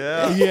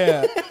 yeah.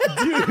 Yeah.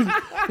 Dude,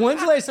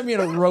 when's the last time you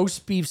had a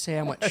roast beef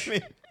sandwich?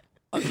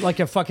 Like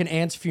a fucking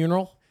aunt's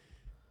funeral?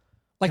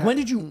 Like, when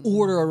did you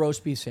order a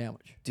roast beef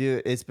sandwich?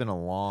 Dude, it's been a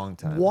long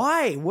time.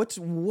 Why?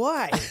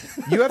 Why?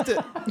 You have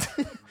to.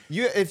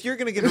 If you're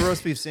gonna get a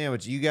roast beef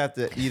sandwich, you got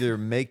to either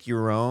make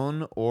your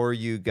own or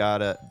you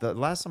gotta. The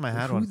last time I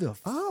had one, Who the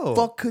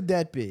fuck could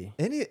that be?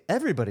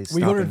 everybody's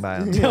stopping by.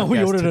 On the No, we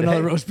podcast ordered today.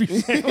 another roast beef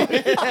sandwich.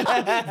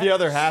 The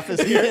other half is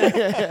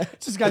here.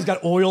 This guy's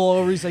got oil all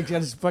over. He's like,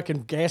 got his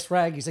fucking gas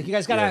rag. He's like, you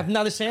guys gotta have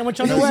another sandwich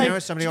on the Another way.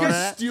 sandwich? Somebody You order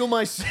guys that? steal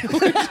my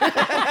sandwich.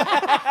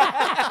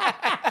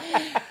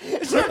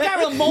 Is there a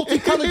guy with a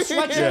multicolored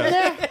sweatshirt in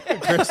there?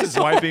 Chris is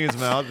wiping his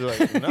mouth. He's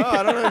like, no,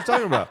 I don't know what you're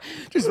talking about.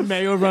 Just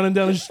mayo running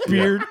down his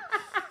beard.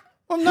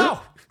 Well, no.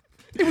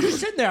 It was just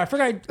sitting there. I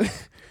forgot.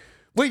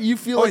 Wait, you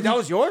feel Oh, like that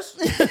was yours?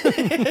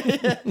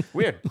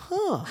 Weird.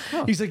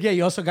 He's like, yeah,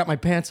 you also got my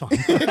pants on.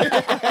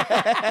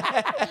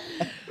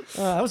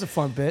 That was a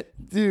fun bit.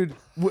 dude?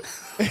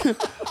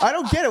 I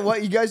don't get it.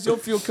 What, you guys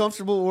don't feel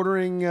comfortable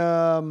ordering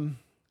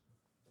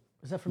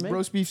Is that for me?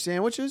 roast beef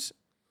sandwiches?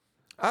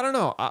 I don't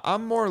know.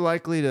 I'm more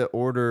likely to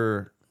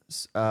order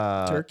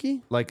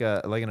Turkey? like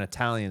an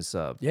Italian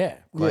sub. Yeah.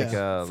 Like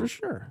Yeah, for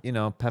sure. You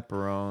know,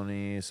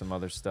 pepperoni, some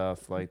other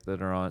stuff like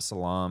that are on it,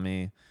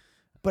 salami,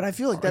 But I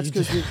feel like that's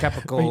because you're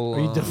capicola.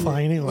 Are you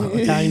defining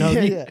Italian yeah,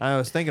 hoagie? yeah. I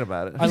was thinking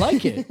about it. I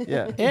like it.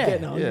 Yeah. Yeah.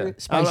 Getting hungry. Yeah.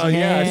 Spicy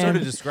Yeah, I ham.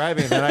 started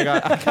describing it, and then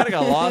I kind of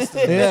got lost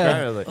in Yeah.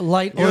 describing it. Like,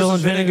 Light here's oil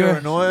some and vinegar.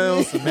 and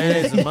oil, some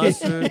mayonnaise and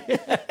mustard,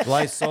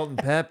 light salt and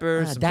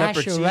pepper, some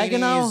dash of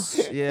oregano.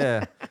 pepperoncinis.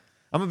 Yeah.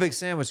 I'm a big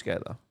sandwich guy,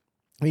 though.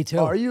 Me too.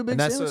 Are you a big And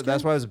that's sandwich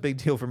that's guy? why it was a big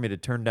deal for me to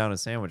turn down a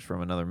sandwich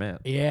from another man.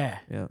 Yeah.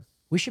 Yeah.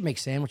 We should make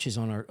sandwiches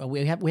on our.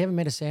 We haven't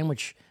made a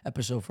sandwich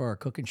episode for our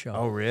cooking show.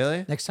 Oh,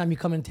 really? Next time you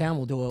come in town,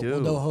 we'll do a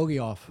Dude.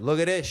 hoagie off. Look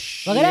at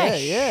this. Look at Yeah,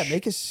 that. yeah.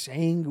 Make a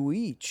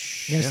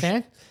sandwich. You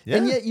understand? Yeah.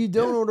 And yet you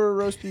don't order a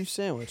roast beef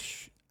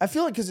sandwich. I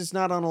feel like because it's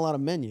not on a lot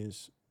of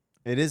menus.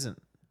 It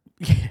isn't.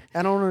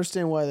 I don't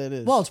understand why that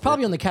is. Well, it's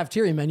probably on the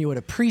cafeteria menu at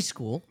a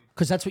preschool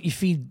because that's what you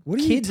feed what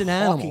are kids you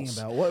and talking animals.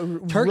 about?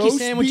 What, Turkey roast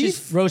sandwiches.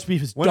 beef? Roast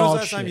beef is When was dog the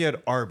last shit. time you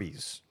had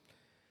Arby's?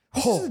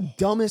 This is the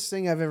dumbest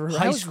thing I've ever heard.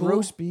 High How is school?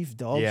 roast beef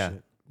dog Yeah.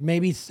 shit?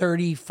 Maybe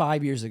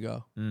 35 years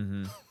ago.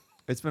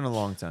 It's been a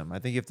long time. I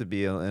think you have to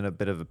be in a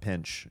bit of a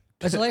pinch.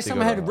 That's the last to time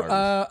go I to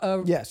had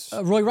Arby's. Yes.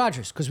 Roy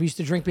Rogers because we used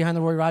to drink behind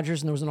the Roy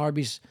Rogers and there was an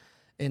Arby's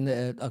in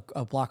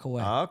a block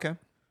away. Oh, okay.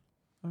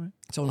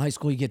 So in high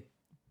school you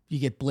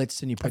get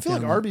blitzed and you put I feel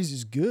like down Arby's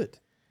is good.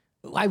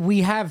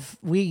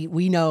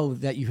 we know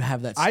that you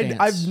have that stance.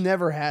 I've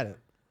never had it.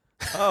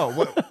 Oh,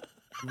 what?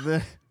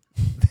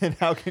 then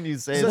how can you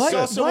say I it's saw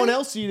good? someone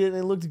else eat it and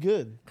it looked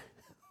good.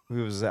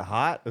 Was it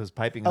hot? It was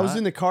piping I hot? was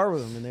in the car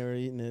with them and they were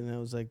eating it and I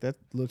was like, that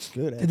looks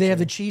good. Did they have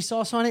the actually. cheese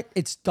sauce on it?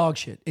 It's dog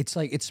shit. It's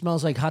like it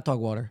smells like hot dog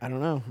water. I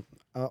don't know.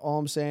 All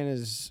I'm saying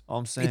is All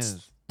I'm saying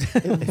is,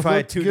 it if I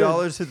had looked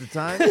 $2 at the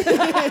time,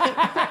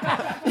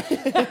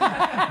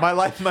 my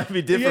life might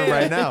be different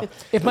right now.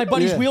 If my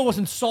buddy's Yeah. wheel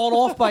wasn't sawed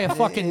off by a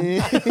fucking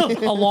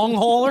a long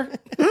hauler,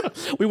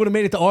 we would have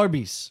made it to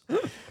Arby's.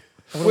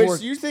 Wait, so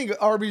you think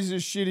Arby's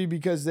is shitty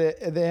because they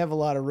have a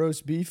lot of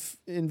roast beef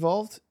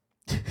involved?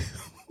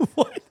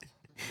 What?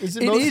 Is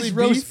It is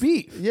roast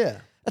beef. Yeah.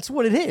 That's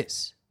what it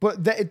is.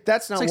 But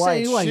that's not It's like why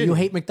saying it's what, shitty. you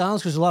hate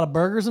McDonald's because there's a lot of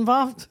burgers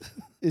involved.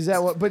 Is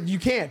that what? But you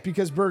can't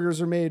because burgers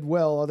are made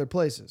well other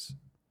places.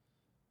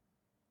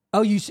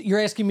 Oh, you're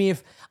asking me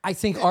if I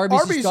think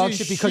Arby's is dog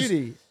shit because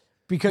shitty,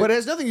 because but it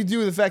has nothing to do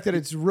with the fact that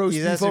it's roast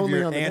He's beef asking if only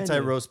you're on the menu.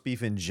 anti-roast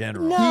beef in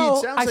general. no,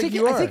 It sounds I like think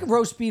you I are. think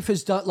roast beef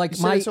is done like You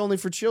said it's only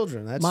for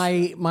children. That's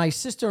my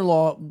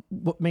sister-in-law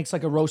makes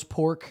like a roast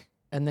pork,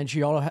 and then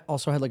she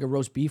also had like a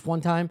roast beef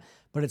one time.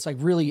 But it's like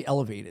really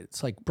elevated.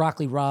 It's like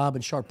broccoli rabe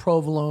and sharp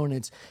provolone.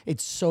 It's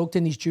soaked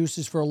in these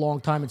juices for a long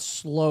time. It's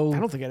slow. I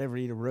don't think I'd ever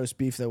eat a roast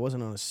beef that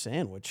wasn't on a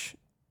sandwich.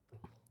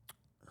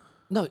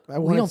 No, I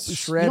we want don't. it You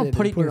shredded don't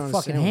put and it in put it your on a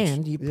fucking sandwich.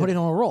 hand. You Yeah. put it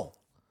on a roll.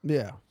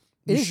 Yeah,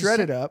 It you is shred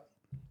a it up,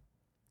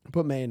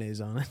 put mayonnaise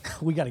on it,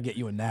 We got to get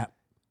you a nap.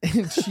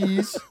 and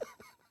cheese.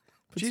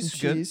 Put Cheese some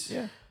is good. cheese.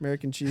 Yeah.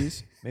 American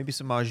cheese. Maybe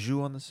some au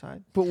jus on the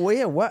side. But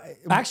yeah, what?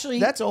 Actually-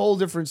 that's a whole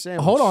different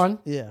sandwich. Hold on.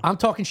 Yeah, I'm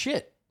talking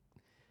shit.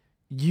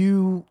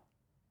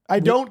 I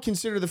don't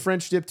consider the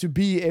French dip to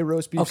be a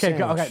roast beef Okay,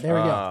 sandwich. okay. There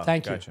we go.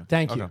 Thank gotcha. you.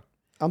 Thank you. Okay.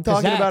 I'm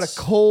talking about a that's-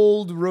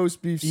 cold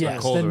roast beef Yes.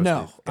 sandwich. Cold Then roast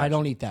no, beef. I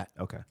don't eat that.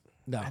 Okay.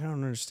 No. I don't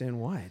understand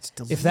why. It's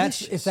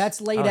delicious. If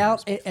that's laid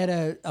out at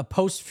a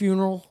post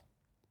funeral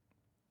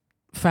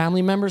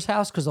family member's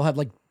house, because they'll have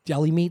like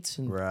deli meats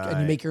and you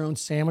Right. make your own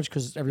sandwich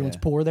because everyone's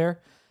poor there.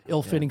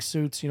 Ill-fitting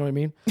suits, you know what I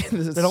mean?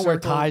 There's a They don't wear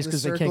circle- ties the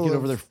because they can't circle get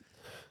over of-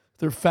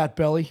 their fat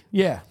belly.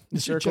 Yeah,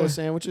 circle of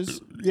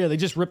sandwiches. Yeah, they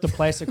just ripped the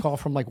plastic off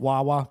from like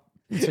Wawa.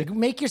 It's like,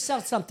 make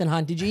yourself something,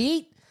 hon. Did you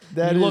eat?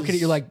 That You look at it,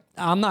 is- you're like,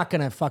 I'm not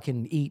gonna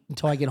fucking eat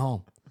until I get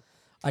home.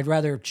 I'd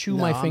rather chew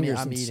my fingers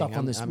than suck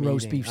on this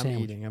roast beef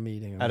sandwich. I'm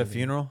eating. At a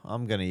funeral,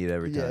 I'm gonna eat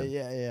every time.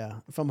 Yeah.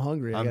 If I'm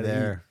hungry, I I'm gotta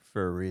there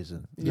for a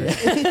reason.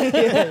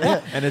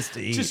 Yeah. And it's to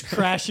eat. Just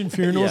crashing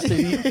funerals to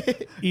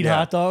eat Yeah.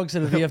 hot dogs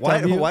at a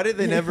VFW. Why did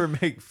they never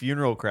make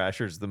Funeral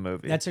Crashers the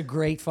movie? That's a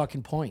great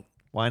fucking point,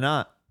 Why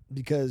not? eat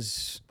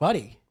because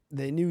buddy.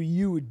 they knew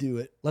you would do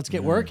it Let's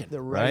get working. the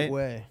right, Right?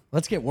 way.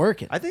 Let's get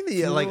working. I think they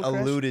Funeral like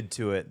Crash? alluded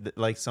to it,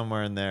 like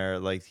somewhere in there,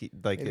 like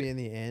Maybe in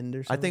the end or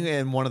I something. think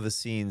in one of the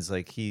scenes,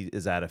 like he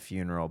is at a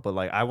funeral, but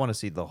like I want to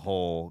see the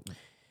whole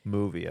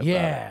movie. About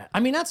Yeah, it. I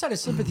mean outside of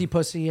Sympathy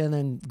Pussy and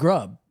then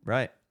Grub,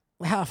 Right.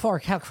 how far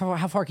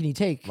can you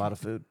take A lot of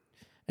food.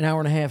 an hour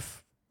and a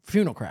half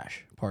funeral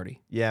crash party?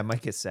 Yeah, it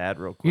might get sad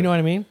real quick. You know what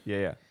I mean?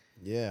 Yeah.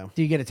 Yeah.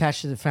 Do you get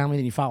attached to the family,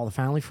 then you follow the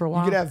family for a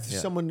while? You could have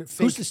someone Who's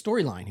fake the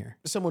storyline here?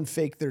 someone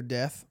fake their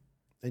death,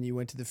 and you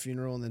went to the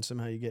funeral, and then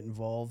somehow you get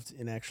involved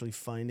in actually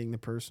finding the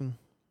person.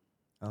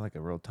 I like a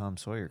real Tom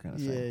Sawyer kind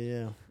of Yeah,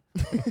 thing.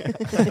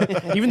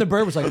 yeah. Even the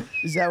bird was like,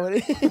 Is that what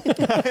it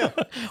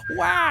is?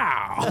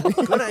 "Wow,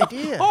 Good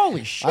idea.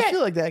 holy shit!" I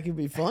feel like that could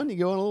be fun. You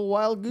go on a little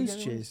wild goose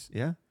chase.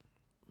 Yeah.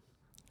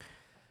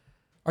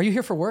 Are you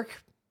here for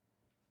work?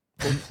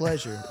 Or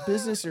pleasure.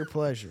 Business or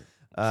pleasure?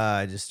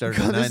 I just started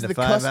God, a this 9 is to the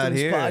 5 out customs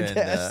here.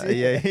 podcast.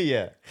 And,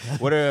 yeah.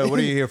 What are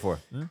you here for?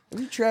 Are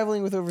you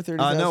traveling with over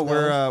 $30,000? No,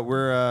 we're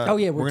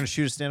we're gonna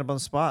shoot a stand up on the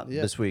spot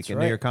Yeah, this week that's at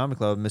right. New York Comedy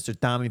Club. Mr.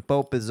 Tommy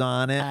Pope is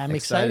on it. I'm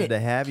excited. to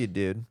have you,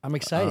 dude. I'm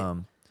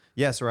excited.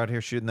 Yeah, so we're out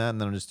here shooting that,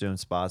 and then I'm just doing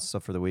spots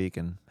stuff for the week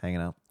and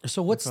hanging out.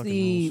 So what's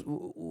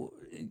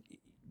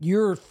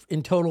you're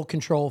in total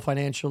control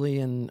financially,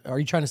 and are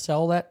you trying to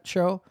sell that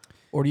show,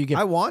 or do you get?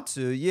 I want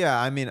to, yeah.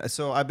 I mean,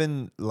 so I've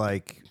been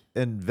like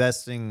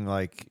investing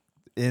like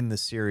in the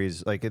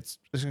series. Like it's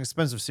an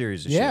expensive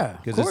series, Yeah, of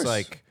because course. it's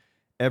like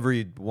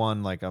every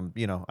one. Like I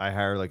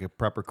hire like a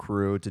prepper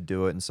crew to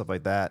do it and stuff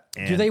like that.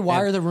 And, do they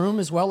wire the room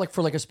as well, like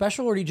for like a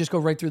special, or do you just go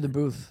right through the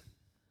booth?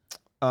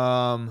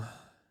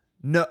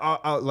 No,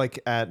 like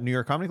at New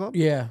York Comedy Club.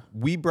 Yeah.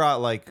 We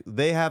brought like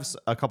they have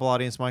a couple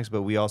audience mics,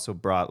 but we also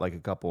brought like a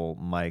couple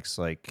mics,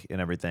 like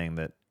and everything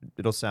that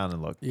it'll sound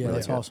and look. Yeah, really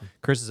that's good. awesome.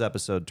 Chris's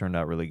episode turned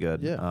out really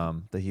good. Yeah.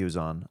 That he was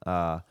on.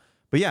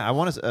 But yeah, I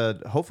want to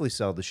hopefully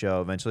sell the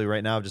show eventually.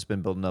 Right now, I've just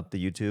been building up the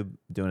YouTube,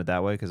 doing it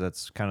that way because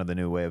that's kind of the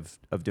new way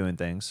of doing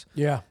things.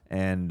 Yeah.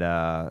 And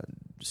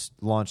just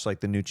launched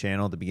like the new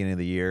channel at the beginning of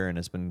the year, and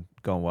it's been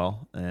going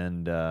well.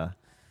 And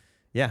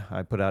yeah,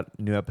 I put out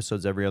new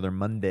episodes every other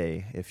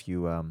Monday. If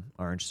you are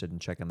interested in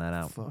checking that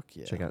out, Fuck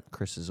yeah. check out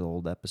Chris's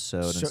old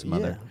episode So-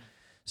 and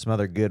some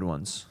other good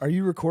ones. Are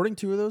you recording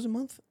 2 of those a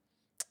month?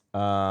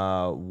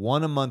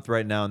 One a month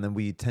right now, and then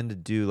we tend to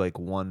do like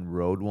one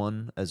road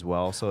one as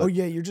well. So Oh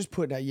yeah, you're just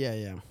putting out.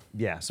 Yeah.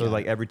 yeah, so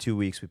like every 2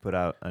 weeks we put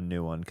out a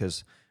new one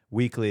because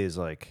weekly is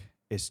like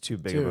it's too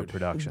big of a Dude.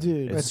 production.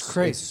 Dude. It's- That's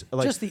crazy. it's,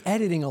 like Just the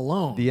editing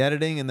alone. the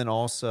editing, and then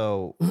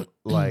also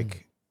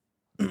like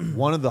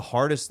one of the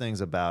hardest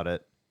things about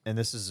it, and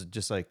this is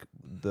just like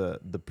the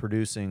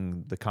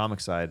producing the comic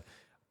side.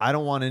 I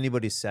don't want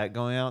anybody's set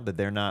going out that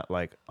they're not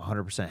like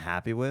 100%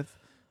 happy with.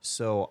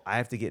 So I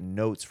have to get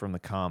notes from the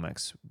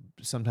comics.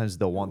 Sometimes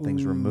they'll want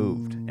things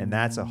removed, and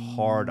that's a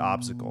hard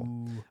obstacle.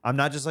 I'm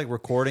not just like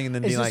recording and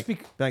then Is being this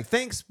like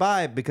thanks,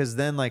 bye, because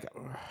then like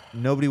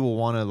nobody will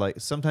want to like.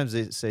 Sometimes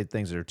they say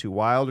things that are too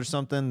wild or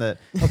something that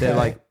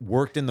like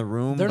worked in the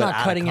room. They're but not out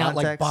of cutting out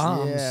like context.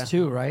 bombs Yeah.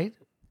 too, right?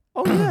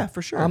 Oh yeah,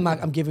 for sure.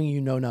 I'm giving you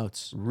no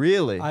notes.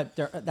 Really?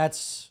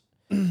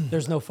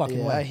 There's no fucking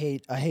Yeah, way.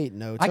 I hate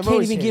notes. I I've can't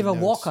always even give a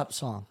hated notes. walk-up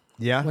song.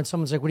 Yeah. When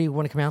someone's like, "What do you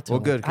want to come out to?" Well,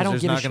 I'm good like, I because don't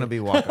there's give a not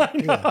going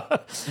to shit. be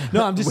walk-up.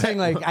 No, I'm just saying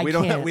like I we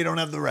can't. don't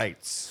have the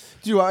rights.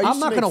 Dude, I used I'm to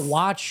not make gonna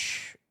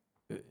watch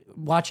it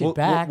Well,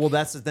 back. well,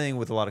 that's the thing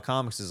with a lot of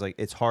comics is like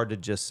it's hard to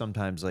just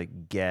sometimes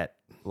like get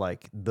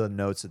like the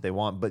notes that they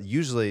want. But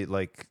usually,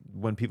 like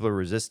when people are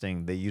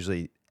resisting, they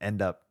usually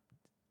end up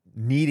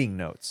needing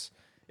notes.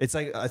 It's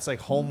like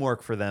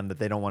homework for them that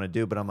they don't want to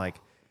do. But I'm like,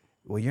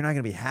 well, you're not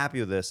gonna be happy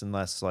with this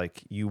unless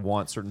like you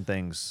want certain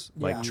things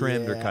like Yeah.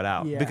 trimmed or Yeah. cut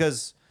out Yeah.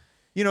 because.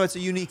 You know, it's a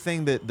unique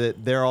thing that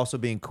they're also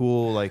being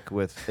cool, like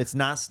with it's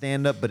not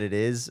stand up, but it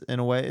is in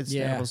a way. It's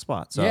stand up on the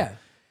spot. So Yeah.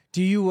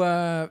 Do you?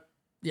 Yeah,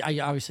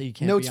 obviously you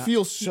can't. notes be on-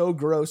 feel so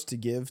gross to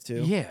give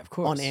too. Yeah, of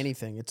course. On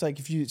anything, it's like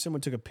if someone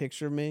took a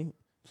picture of me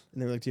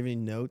and they were like, "Do you have any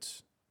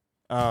notes?"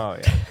 oh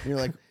yeah. And you're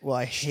like, "Well,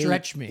 I hate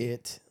Stretch me."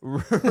 it,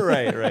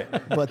 right.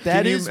 but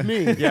that Can you- is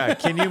me." Yeah,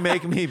 can you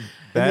make me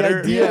better?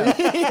 idea-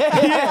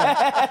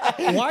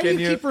 Why do you Can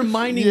you- keep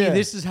reminding me Yeah.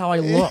 this is how I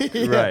look?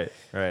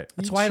 Right.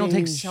 That's You why I don't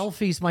take change-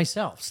 selfies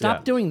myself. Stop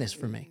Yeah. doing this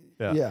for me.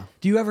 Yeah.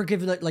 Do you ever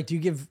give like do you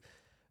give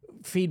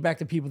feedback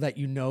to people that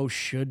you know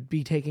should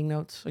be taking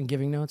notes and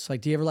giving notes?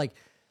 Like, do you ever like,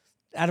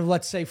 out of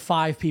let's say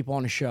 5 people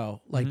on a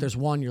show, like there's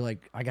one you're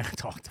like, I gotta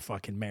talk to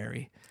fucking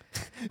Mary.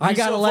 I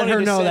gotta let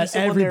her know that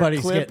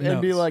everybody's getting and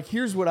notes. be like,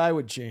 here's what I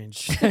would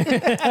change.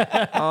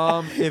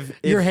 If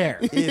Your hair.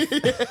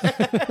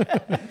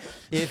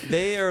 If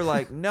they are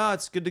like, no,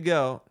 it's good to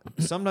go.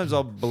 Sometimes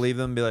I'll believe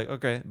them and be like,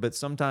 okay. But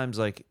sometimes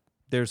like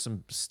there's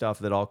some stuff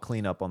that I'll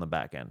clean up on the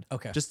back end.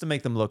 Okay. Just to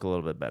make them look a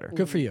little bit better.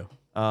 Good for you.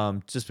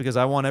 Just because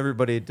I want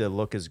everybody to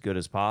look as good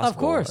as possible. Of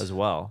course. As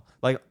well.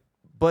 Like,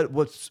 but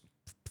what's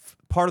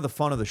part of the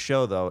fun of the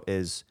show though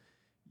is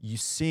you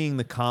seeing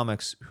the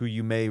comics who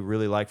you may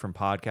really like from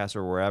podcasts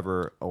or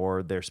wherever,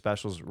 or their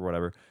specials or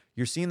whatever.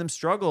 You're seeing them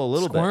struggle a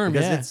little Squirm, bit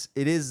because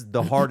it is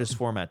the hardest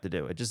format to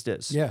do. It just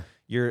is. Yeah.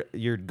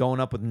 You're going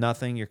up with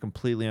nothing. You're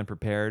completely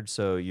unprepared.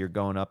 So you're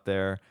going up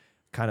there,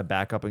 kind of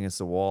back up against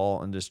the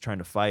wall and just trying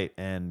to fight.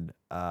 And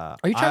Are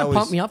you trying to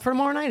pump me up for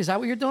tomorrow night? Is that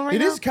what you're doing right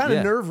now? It is kind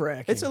of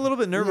nerve-wracking. It's a little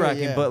bit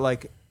nerve-wracking, Yeah. but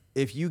like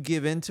if you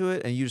give into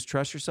it and you just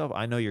trust yourself,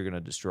 I know you're gonna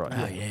destroy it.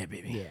 Oh yeah,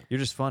 baby. Yeah. You're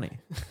just funny.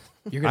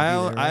 You're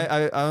gonna be there,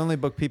 right? I only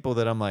book people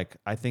that I'm like,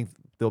 I think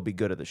they'll be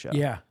good at the show.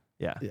 Yeah.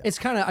 Yeah. It's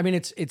kind of, I mean,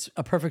 it's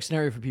a perfect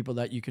scenario for people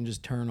that you can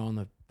just turn on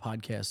the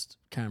podcast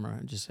camera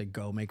and just say,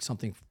 go make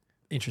something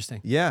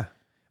interesting. Yeah.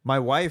 My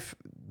wife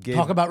gave.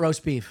 Talk about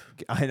roast beef.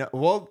 I know.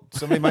 Well,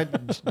 somebody might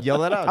yell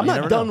that out. I'm You not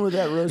never done know. with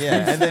that roast Yeah.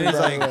 beef And then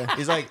thing, by the way.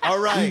 he's like, all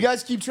right. You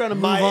guys keep trying to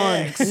move my on.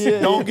 ex. Yeah.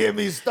 Don't get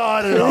me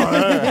started on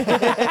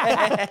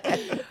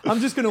her. I'm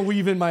just going to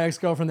weave in my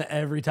ex-girlfriend to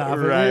every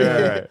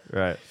topic.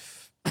 right.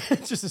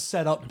 It's just a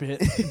setup bit.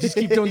 Just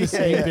keep doing the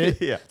same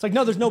bit. Yeah. It's like,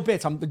 no, there's no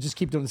bits. I'm just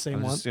keep doing the same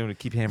I'm one. just going to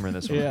keep hammering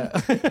this one.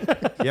 Yeah.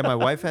 Yeah, my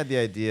wife had the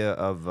idea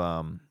of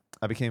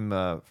I became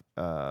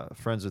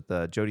friends with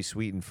Jodie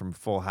Sweetin from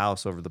Full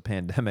House over the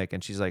pandemic,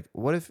 and she's like,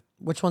 "What if?"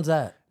 Which one's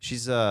that?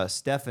 She's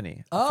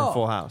Stephanie Oh, from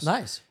Full House.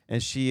 nice.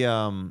 And she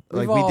like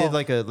We've we all- did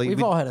like a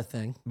We've all had a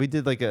thing, we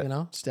did like a you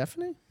know?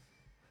 Stephanie?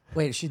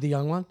 Wait, is she the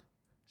young one?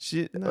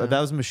 that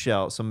was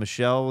Michelle. So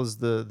Michelle was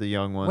the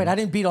young one. Wait, I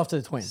didn't beat off to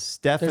the twins.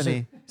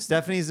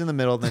 Stephanie's in the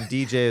middle, then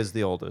DJ is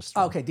the oldest.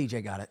 Oh, okay,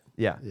 DJ got it.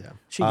 Yeah. Yeah.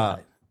 She got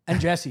it. And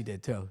Jesse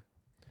did too.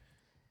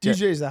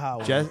 DJ's the hot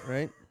one, Jess-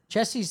 right?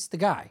 Jesse's the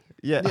guy.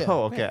 Yeah.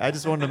 Oh, okay. I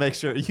just wanted to make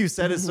sure you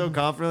said it so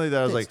confidently that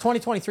I was It's like,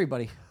 2023,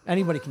 buddy.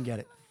 Anybody can get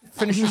it.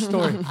 Finish your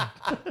story.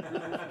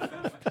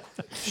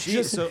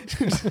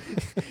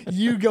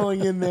 You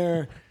going in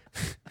there.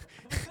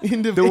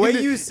 Into, the way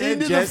into- you said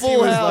into the Jesse Full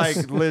was House.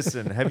 like,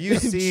 listen, have you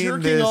seen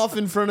jerking this? off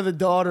in front of the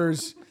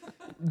daughters.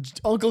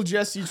 Uncle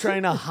Jesse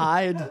trying to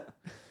hide.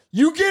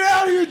 You get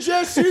out of here,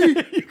 Jesse!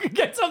 You can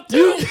get some too.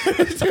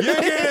 You're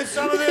getting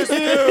some of this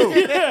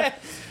too.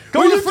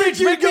 Go to the fridge,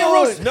 make me a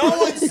roast. No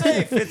one's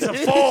safe. It's a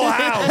full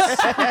house.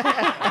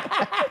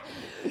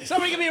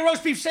 Somebody give me a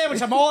roast beef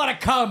sandwich. I'm all out of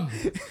cum.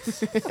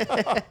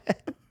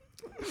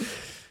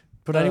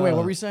 But anyway,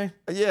 what were you saying?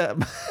 Yeah,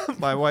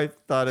 my wife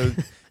thought it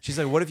was. She's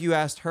like, what if you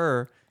asked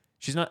her?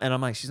 She's not, and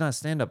I'm like, she's not a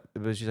stand-up,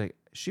 but she's like,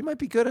 she might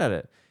be good at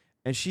it.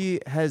 And she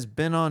has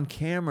been on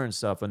camera and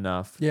stuff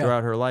enough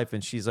throughout her life,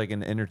 and she's like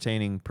an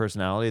entertaining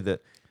personality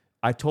that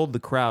I told the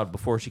crowd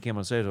before she came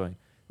on stage, like,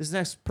 this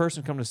next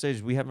person coming to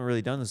stage, we haven't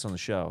really done this on the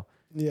show.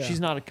 Yeah. She's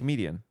not a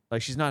comedian.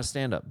 Like, she's not a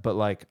stand-up, but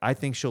like, I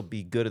think she'll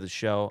be good at the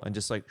show and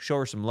just like show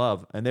her some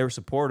love. And they were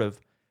supportive,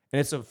 and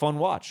it's a fun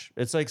watch.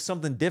 It's like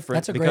something different.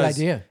 That's a great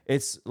idea.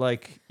 It's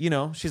like, you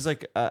know, she's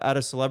like at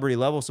a celebrity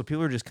level, so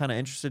people are just kind of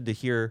interested to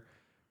hear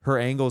her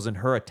angles and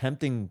her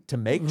attempting to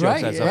make jokes.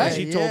 Right, At yeah,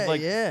 something. She told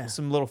like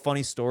some little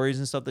funny stories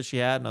and stuff that she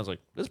had, and I was like,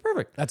 "That's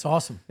perfect." That's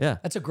awesome. Yeah.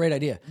 That's a great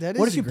idea. That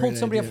What is if you a pulled great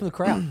somebody up idea. from the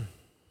crowd?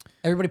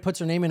 Everybody puts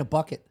their name in a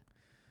bucket.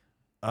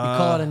 You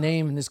call out a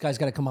name, and this guy's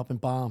got to come up and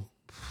bomb.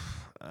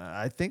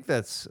 I think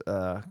that's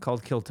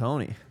called Kill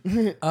Tony.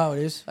 Oh,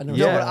 it is? I know.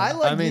 Yeah. but I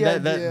like mean, the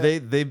that idea-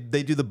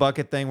 they do the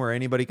bucket thing where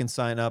anybody can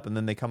sign up, and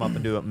then they come up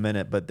and do a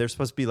minute, but they're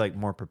supposed to be like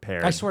more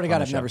prepared. I swear to on God,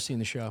 the I've show. never seen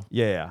the show.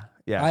 Yeah.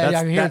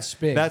 I hear it's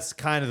big. That's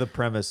kind of the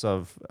premise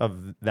of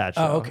that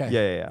show. Oh, okay.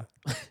 Yeah.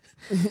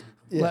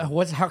 Yeah.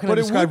 How can I But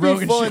it describe would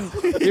be Rogan's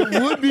fun. show?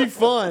 It would be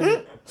fun.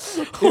 It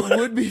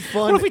would be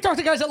What if fun we talk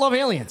to guys that love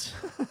aliens?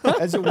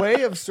 as a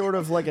way of sort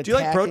of like Do you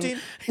like attacking-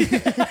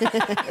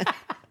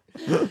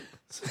 protein?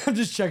 I'm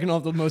just checking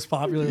off the most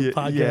popular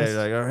podcasts. Yeah, you're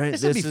like, all right,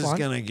 This'd this be is fun.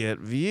 gonna get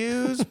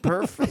views.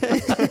 Perfect.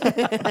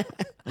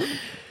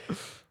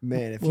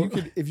 Man,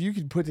 if you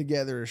could put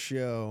together a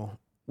show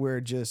where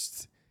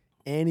just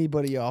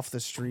anybody off the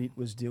street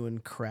was doing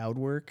crowd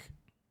work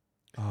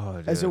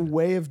Oh, as a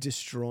way of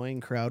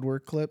destroying crowd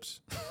work clips.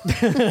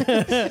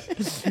 That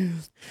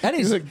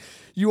is, Like,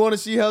 you want to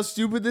see how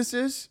stupid this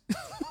is?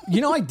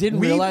 you know, I didn't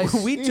realize.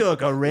 we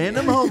took a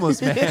random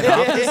homeless man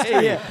off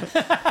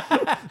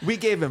the street. We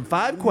gave him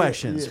 5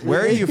 questions. Where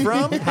are you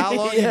from? How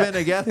long you been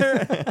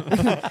together?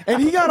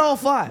 And he got all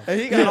 5. And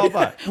he got all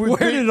 5. Where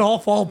did it all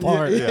fall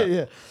apart?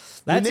 Yeah.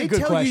 That's when a they good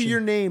tell question. you your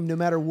name, no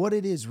matter what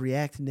it is,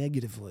 react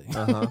negatively.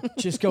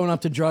 Just going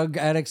up to drug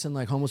addicts and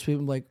like homeless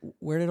people, like,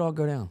 where did it all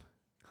go down?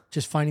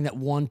 Just finding that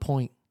one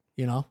point,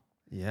 you know?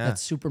 Yeah. That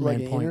Superman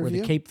Like an point where the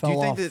interview? cape Do you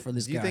fell think off that? for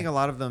this Do you guy. think a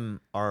lot of them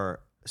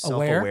are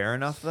Aware? self-aware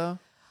enough though?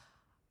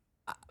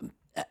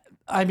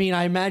 I mean,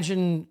 I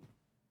imagine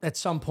at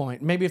some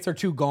point, maybe if they're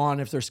too gone,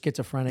 if they're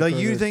schizophrenic. Like or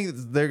you they're-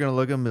 think they're gonna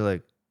look at them and be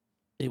like,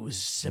 it was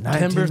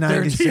September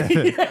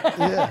 1997,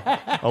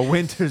 13th. a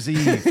winter's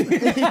eve.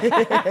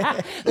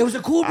 There was a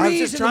cool I was breeze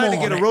just in the trying to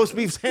get a morning. roast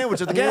beef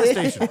sandwich at the gas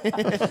station.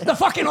 The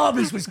fucking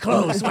Arby's was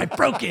closed, so I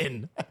broke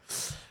in.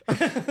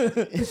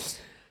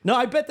 No,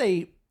 I bet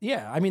they.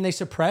 Yeah, I mean, they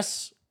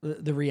suppress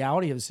the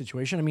reality of the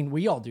situation. I mean,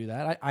 we all do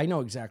that. I know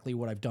exactly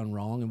what I've done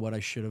wrong and what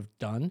I should have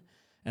done,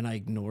 and I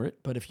ignore it.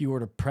 But if you were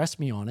to press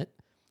me on it,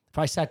 if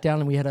I sat down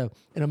and we had an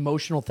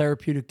emotional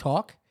therapeutic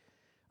talk,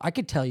 I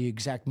could tell you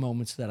exact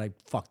moments that I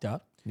fucked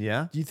up.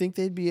 Yeah, Do you think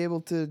they'd be able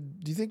to?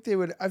 Do you think they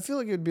would? I feel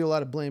like it would be a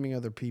lot of blaming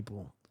other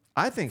people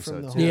I think from so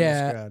the too. homeless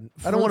Yeah. crowd.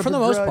 I For- don't want for to the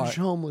most begrudge part.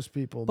 homeless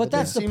people, But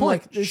that's they the seem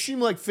point. Like, they seem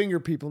like finger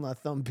people, not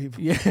thumb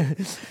people. Yeah.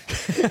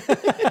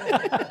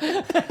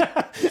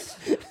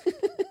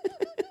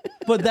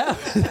 But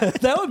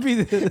that would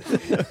be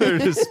the, There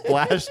just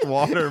splashed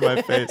water in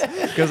my face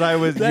because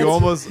you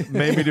almost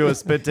made me do a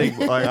spit take.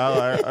 Like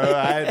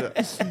I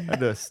had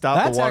to stop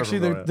that's the water. actually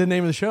from going the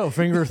name of the show,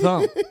 Finger or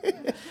Thumb.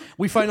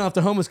 We find out if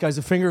the homeless guy's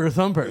a finger or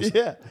thumb person.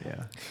 Yeah,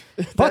 Yeah.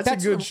 But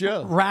that's a good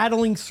show.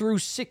 Rattling through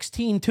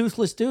 16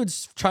 toothless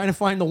dudes trying to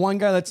find the one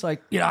guy that's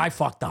like, yeah, I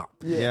fucked up.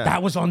 Yeah.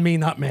 That was on me,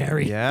 not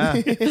Mary. Yeah.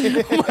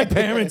 My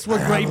parents were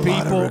great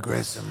people.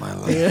 regrets in my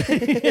life.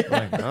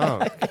 Like,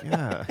 oh,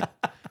 yeah.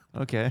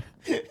 Okay.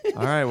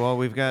 All right. Well,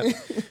 we've got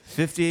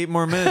 58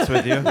 more minutes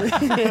with you.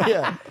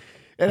 yeah.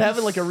 And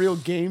having like a real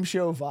game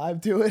show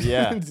vibe to it.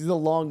 Yeah. The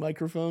long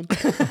microphone.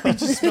 It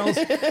just smells.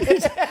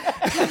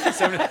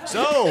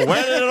 So,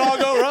 where did it all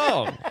go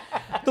wrong?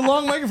 The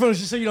long microphone is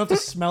just so you don't have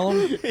to smell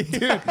them. Dude,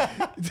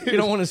 you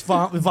don't want to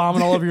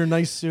vomit all over your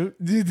nice suit.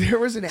 Dude,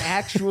 there's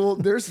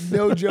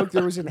no joke,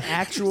 there was an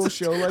actual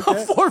show like A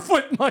that.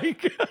 4-foot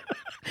mic.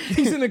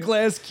 He's in a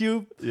glass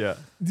cube. Yeah.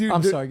 Dude,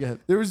 I'm sorry, go ahead.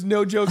 There was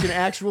no joke, an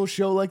actual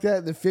show like that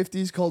in the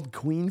 50s called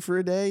Queen for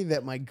a Day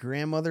that my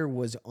grandmother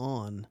was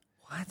on.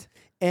 What?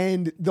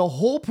 And the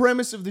whole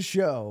premise of the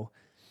show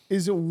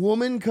is a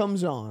woman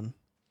comes on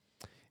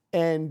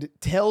and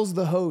tells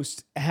the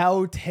host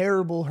how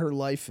terrible her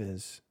life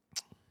is.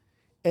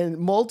 And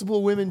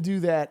multiple women do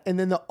that, and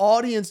then the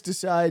audience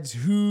decides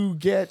who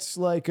gets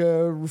like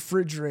a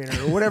refrigerator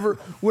or whatever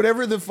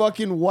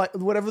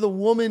the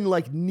woman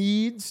like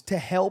needs to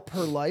help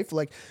her life.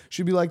 Like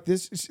she'd be like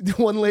this. The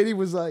one lady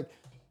was like,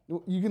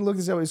 you can look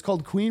this up. It's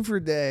called Queen for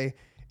a Day,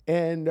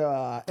 and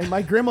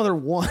my grandmother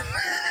won,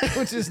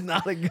 which is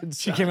not a good.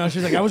 She came out.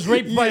 She's like, I was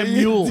raped by a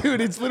mule. Dude.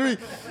 It's literally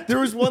there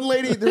was one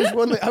lady.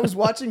 I was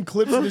watching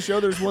clips of the show.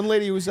 There was one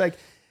lady who was like.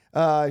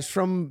 She's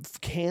from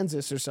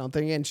Kansas or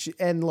something, and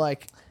and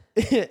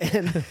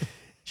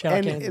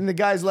the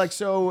guy's like,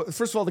 so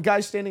first of all, the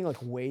guy's standing like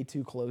way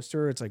too close to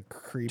her. It's like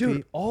creepy.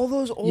 Dude, all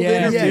those old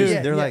Yeah, interviews,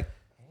 dude. they're like,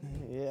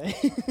 Yeah.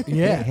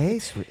 Yeah. hey,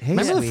 sweet. Hey,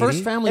 Remember the sweetie.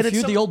 first Family And it's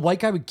Feud? some- The old white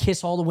guy would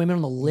kiss all the women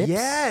on the lips.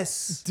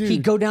 Yes. Dude.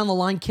 He'd go down the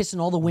line kissing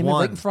all the women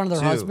right in front of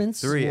their 2,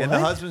 husbands. 3. And the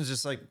What? husband's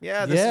just like,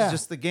 yeah, this Yeah. is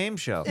just the game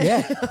show.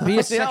 Yeah, be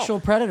a sexual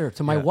predator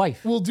to my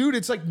wife. Well, dude,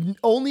 it's like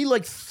only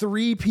like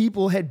 3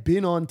 people had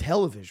been on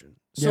television.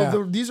 So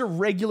Yeah. these are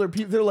regular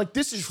people. They're like,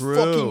 this is True.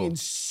 fucking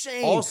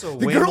insane. Also,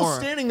 the way girl's more-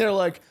 standing there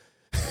like,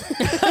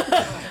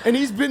 and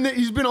he's been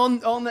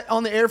on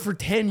the air for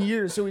 10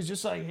 years. So he's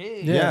just like,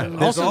 hey, Yeah. man.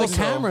 There's Also, the also-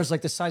 camera is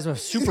like the size of a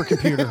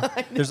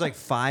supercomputer. There's like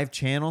 5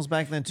 channels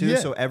back then too, Yeah.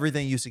 so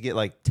everything used to get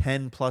like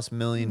 10+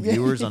 million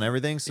viewers on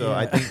everything. So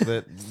I think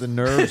that the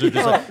nerves are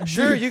just like,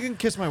 sure, you can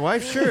kiss my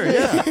wife, sure,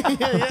 yeah.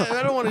 yeah,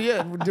 I don't want to. Yeah,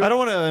 I don't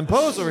want to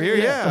impose over here,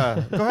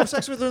 yeah. Go have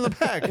sex with her in the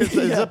back. Is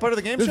that part of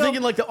the game They're show?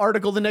 thinking like the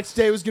article the next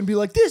day was gonna be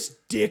like, this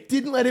dick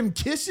didn't let him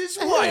kiss his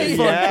wife.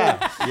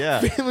 yeah,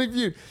 yeah. Family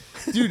Feud,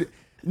 dude.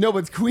 No,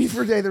 but Queen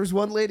for a Day. There was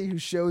one lady who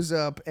shows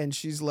up and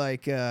she's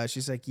like,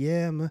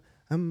 yeah,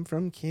 I'm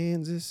from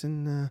Kansas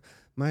and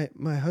my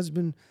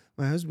husband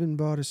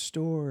bought a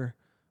store,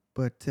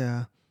 but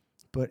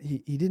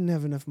he didn't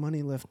have enough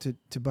money left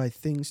to buy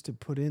things to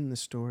put in the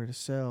store to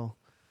sell.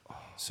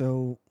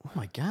 So Oh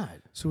my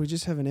god. we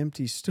just have an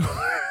empty store.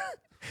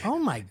 Oh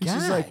my And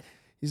god.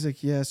 he's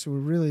like, yeah, so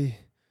we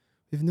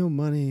have no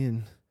money,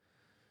 and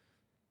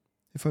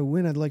if I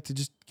win, I'd like to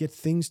just get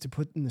things to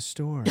put in the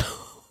store.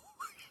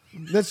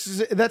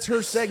 That's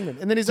her segment,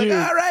 and then he's Dude.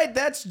 like, all right,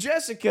 that's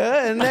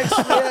Jessica, and next,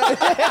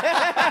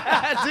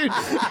 dude,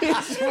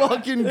 it's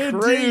fucking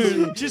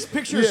crazy. Dude, just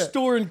picture a Yeah.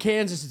 store in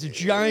Kansas. It's a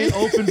giant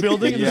open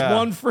building and Yeah. there's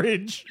one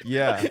fridge.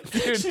 Yeah.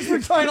 She's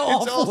been trying to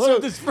It's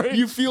offload this fridge.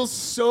 you feel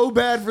so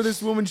bad for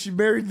this woman. She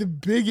married the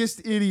biggest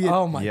idiot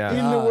oh my Yeah. god.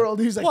 in the world.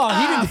 He's like, Well,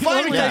 he didn't. Let me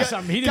finally tell you got-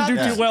 something. He didn't do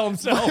got too well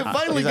himself.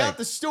 Finally He's got like-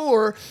 the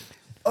store.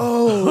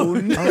 Oh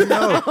no.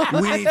 Oh no,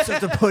 we need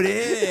stuff to put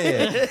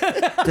in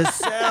to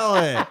sell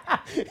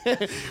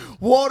it.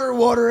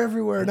 Water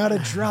everywhere, not a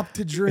drop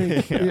to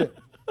drink. Yeah.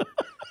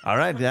 All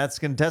right, that's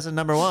contestant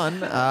number 1.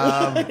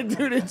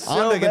 Dude, it's On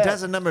so to bad.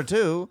 contestant number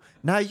 2.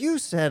 Now, you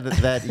said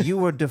that you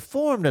were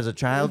deformed as a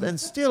child and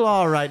still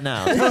are right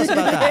now. Tell us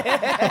about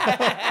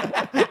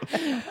that.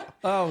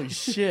 Oh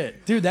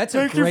shit, dude, that's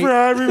a great.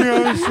 having me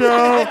on the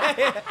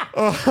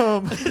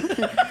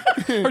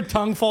show. Her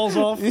tongue falls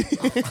off.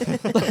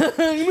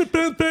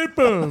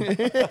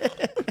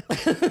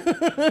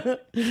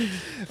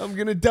 I'm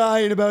gonna die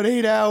in about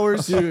 8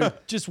 hours. Dude,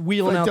 just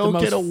wheeling I out the don't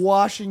most get a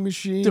washing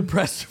machine.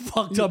 depressed,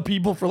 fucked up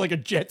people for like a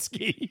jet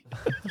ski.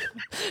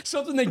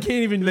 Something they can't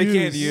even They use.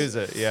 can't use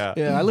it. Yeah.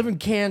 Yeah, I live in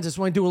Kansas.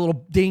 When I do a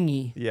little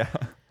dinghy, Yeah.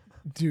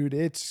 Dude,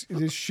 this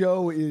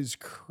show is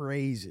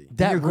crazy.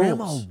 that Your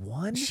grandma rules.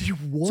 won? She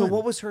won. So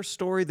what was her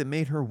story that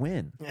made her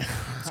win?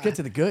 Let's get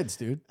to the goods,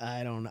 dude.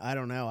 I don't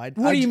know.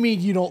 What do you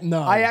mean you don't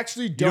know? I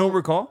actually You don't. don't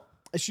recall?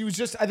 She was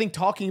just, I think,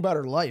 talking about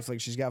her life.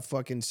 Like, she's got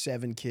fucking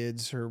 7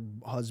 kids. Her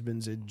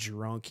husband's a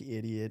drunk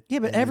idiot. Yeah,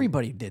 but And-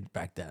 everybody did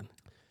back then.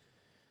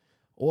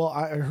 Well,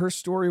 her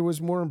story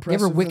was more You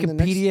impressive. ever than the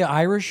next- Wikipedia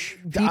Irish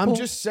people? I'm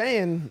just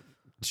saying,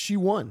 she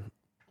won.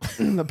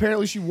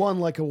 Apparently, she won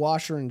like a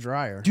washer and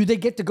dryer. Do they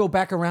get to go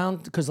back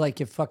around? Because like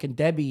if fucking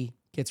Debbie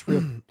gets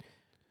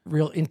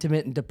real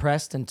intimate and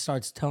depressed and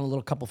starts telling a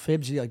little couple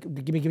fibs, you're like,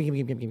 give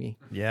me.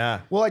 Yeah.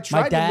 Well, I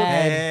tried to dad- look.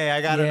 Hey,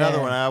 I got Yeah. another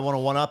one. I want to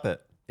one-up it.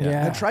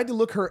 Yeah. I tried to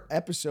look her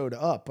episode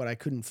up, but I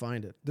couldn't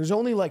find it. There's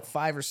only like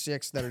 5 or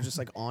 6 that are just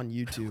like on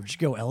YouTube. Should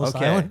go Ellis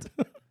Okay. Island.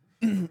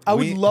 I would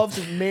We- love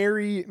to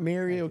marry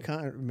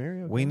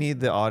O'Connor. We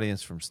need the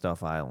audience from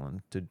Stuff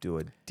Island to do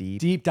a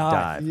Deep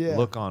dive. Yeah.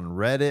 Look on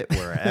Reddit,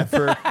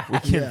 wherever we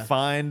can Yeah.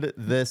 find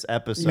this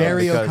episode.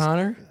 Mary because-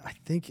 O'Connor. I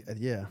think,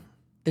 yeah.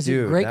 Is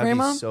Dude, it great that'd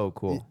grandma? be so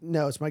cool.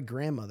 No, it's my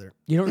grandmother.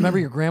 You don't remember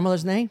your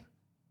grandmother's name?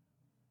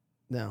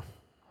 No.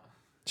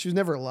 She was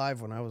never alive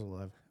when I was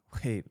alive.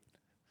 Wait.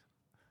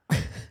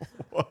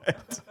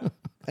 What?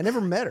 I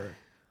never met her.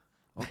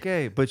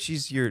 Okay, but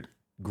she's your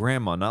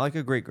grandma, not like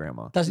a great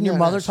grandma. Doesn't No, your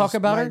no, mother she's talk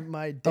about her?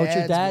 my Oh, it's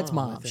your dad's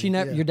mom, I mom. think, She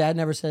never. yeah. Your dad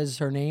never says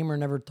her name or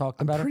never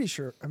talked I'm about pretty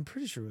sure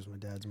it was my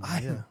dad's mom.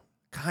 I'm Yeah.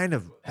 kind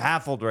of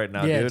baffled right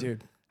now, her. Yeah, dude.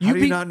 dude. How do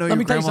you not know Let your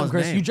me tell you grandma's something,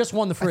 Chris. name? You just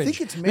won the fridge.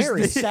 think it's This is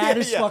Mary. the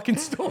saddest Yeah. fucking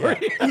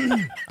story.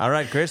 All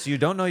right, Chris, you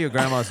don't know your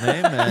grandma's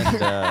name,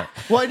 and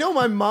Well, I know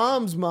my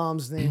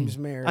mom's name's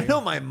Mary. I know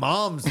my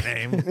mom's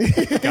name,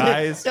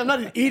 guys. I'm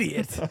not an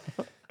idiot.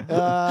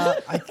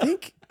 I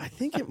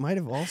think it might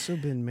have also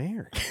been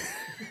Mary.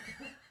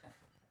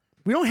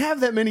 We don't have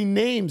that many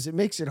names. It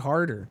makes it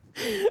harder.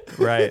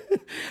 Right?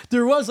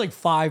 There was like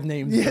 5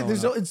 names. Yeah,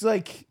 growing up. it's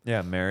like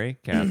Yeah, Mary,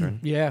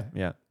 Catherine. Yeah,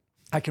 Yeah,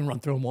 I can run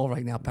through them all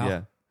right now, pal.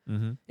 yeah.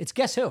 Mm-hmm. It's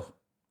guess who.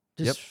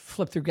 Just Yep.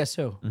 flip through guess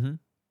who. Mm-hmm.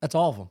 That's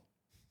all of them.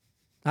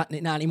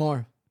 Not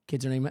anymore.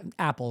 Kids are named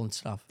Apple and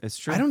stuff. It's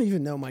true. I don't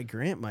even know my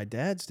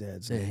dad's Yeah,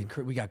 name.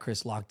 we got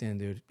Chris locked in,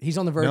 dude. He's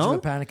on the verge No? of a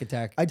panic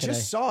attack. I today.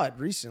 just saw it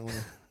recently.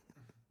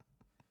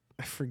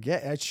 I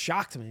forget. It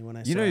shocked me when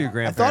I saw You know it. your I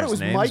grandparents' thought it was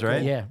names, Michael.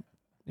 right? Yeah,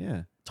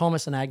 Yeah.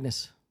 Thomas and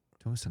Agnes.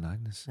 Thomas and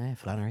Agnes.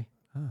 Flannery.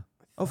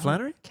 Oh,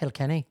 Flannery.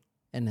 Kilkenny,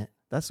 isn't it?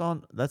 That's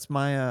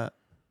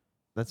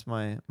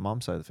my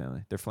mom's side of the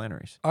family. They're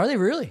Flannerys. Are they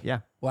really? Yeah.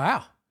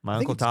 Wow. My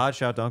think Uncle it's- Todd.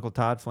 Shout out to Uncle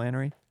Todd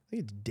Flannery. I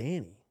think it's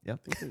Danny. Yep.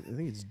 I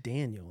think it's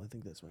Daniel. I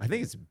think that's my I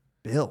think it's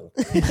Bill.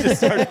 He just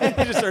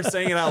starts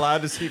saying it out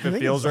loud to see if it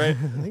feels right.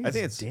 I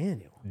think it's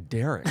Daniel.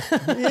 Derek.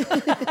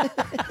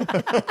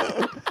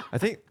 I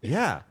think,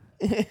 yeah.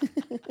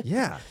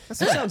 Yeah. That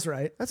sounds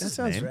right. That's that his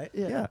sounds name. right.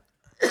 Yeah.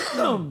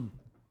 Oh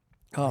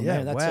Yeah,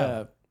 man, that's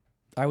wow.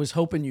 I was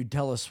hoping you'd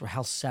tell us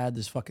how sad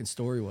this fucking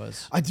story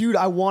was.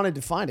 I wanted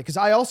to find it because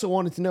I also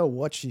wanted to know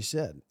what she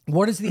said.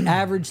 What is the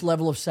average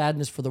level of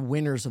sadness for the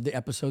winners of the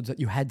episodes that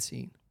you had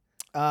seen?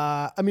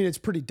 I mean, it's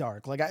pretty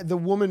dark. Like the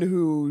woman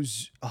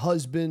whose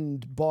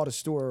husband bought a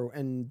store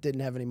and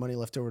didn't have any money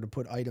left over to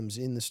put items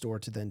in the store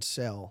to then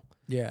sell.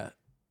 Yeah,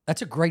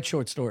 that's a great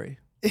short story.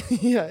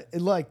 Yeah,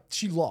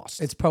 she lost.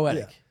 It's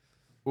poetic.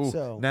 Yeah. Ooh.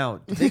 So- Now,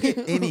 did they get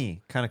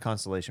any kind of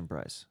consolation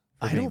prize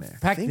for I being don't there?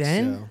 Back think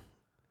then? so.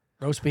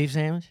 Roast beef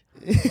sandwich.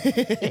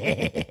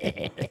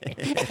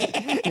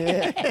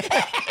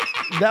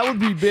 That would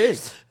be big.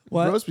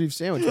 What? Roast beef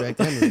sandwich back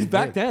then. would be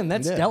Back big. then,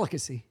 that's Yeah.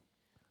 delicacy.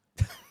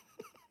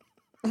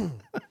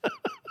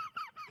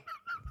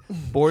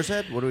 Boar's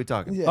Head? What are we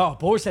talking? Yeah. Oh,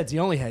 boar's head's the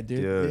only head,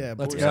 dude. Dude. Yeah,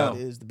 Let's Boar's go.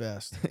 Head is the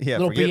best. Yeah,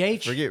 Little forget,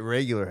 BH? forget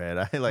regular head.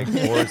 I like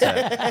Boar's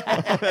Head.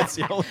 That's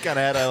the only kind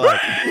of head I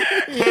like.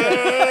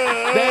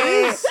 That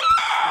is.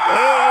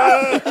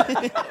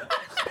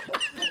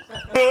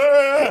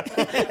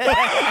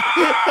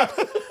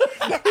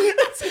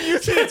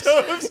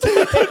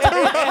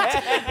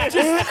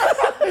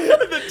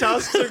 The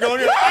tusks are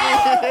going.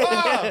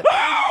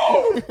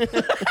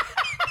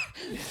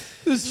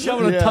 Just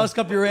shoving Yeah. a tusk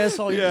up your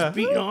asshole, you're Yeah. just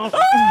beating off.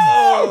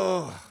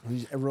 You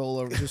just roll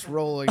over, just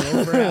rolling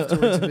over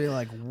afterwards and be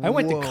like, I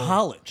went to "Whoa."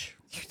 college.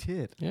 You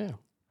did. Yeah.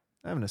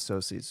 I have an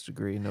associate's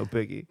degree. No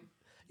biggie.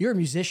 You're a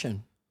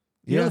musician.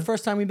 You Yeah. know the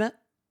first time we met?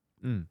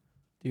 Mm.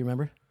 Do you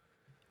remember?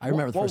 I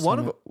remember the Well, first one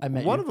time of I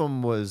met one you. of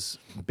them was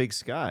Big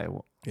Sky.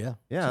 Yeah.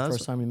 Yeah, It's the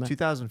first time we met.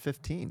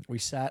 2015. We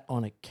sat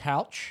on a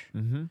couch.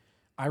 Mm-hmm.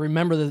 I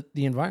remember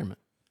the environment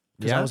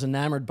because Yeah? I was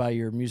enamored by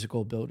your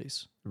musical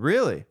abilities.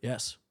 Really?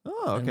 Yes.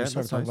 Oh, And okay. we started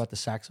That's talking nice. about the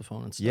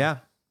saxophone and stuff. Yeah.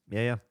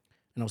 Yeah.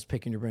 And I was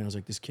picking your brain. I was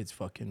like, this kid's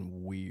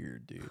fucking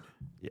weird, dude.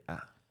 Yeah.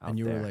 And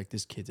you were like,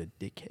 this kid's a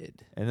dickhead.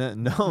 And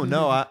then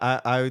no,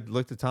 I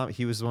looked at Tom.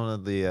 He was one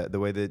of the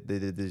way that they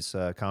did this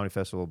comedy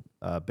festival,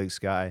 Big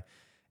Sky,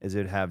 is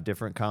it'd have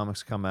different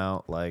comics come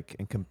out like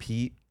and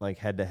compete like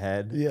head to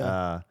head.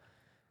 Yeah.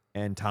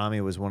 And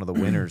Tommy was one of the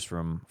winners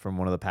from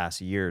one of the past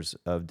years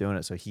of doing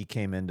it. So he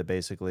came in to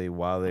basically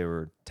while they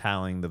were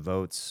tallying the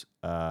votes,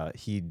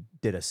 he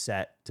did a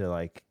set to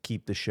like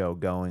keep the show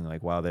going,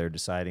 like while they were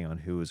deciding on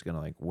who was gonna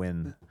like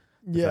win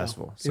the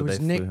festival. So it was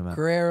they Nick flew him out.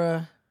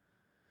 Guerrera,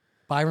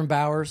 Byron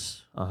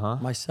Bowers,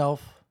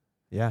 myself,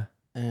 Yeah.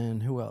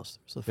 and who else?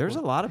 There's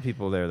a lot of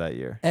people there that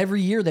year.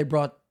 Every year they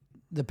brought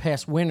the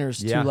past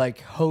winners Yeah. to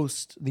like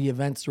host the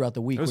events throughout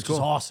the week, was which was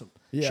cool. awesome.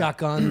 Yeah.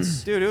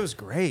 Shotguns, Dude, it was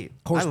great.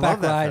 I horseback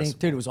love that riding. festival.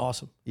 Dude, it was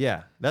awesome.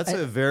 Yeah, that's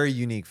a very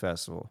unique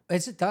festival.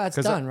 That's 'Cause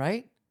done,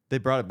 right? They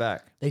brought it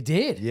back. They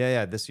did.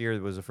 Yeah. This year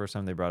was the first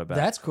time they brought it back.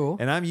 That's cool.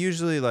 And I'm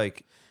usually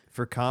like,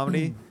 for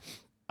comedy,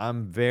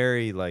 I'm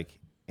very like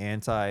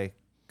anti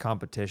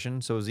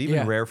competition. So it was even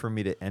Yeah. rare for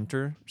me to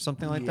enter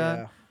something like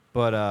that.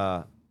 But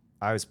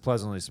I was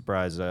pleasantly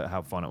surprised at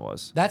how fun it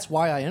was. That's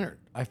why I entered.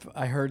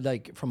 I heard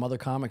like from other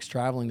comics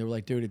traveling, they were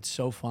like, dude, it's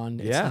so fun.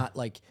 It's Yeah. not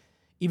like,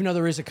 even though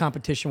there is a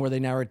competition where they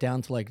narrow it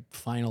down to like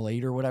final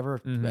 8 or whatever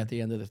at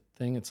the end of the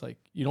thing, it's like,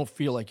 you don't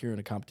feel like you're in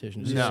a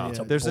competition. It's No, it's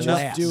a there's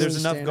blast. enough. There's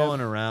enough stand-up.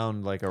 going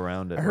around like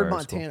around it. I heard where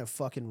it's cool. Montana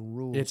fucking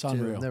rules. It's too.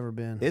 unreal. I've never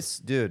been. It's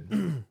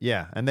dude.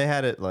 Yeah, and they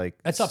had it like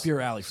That's up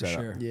your alley for set up.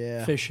 sure.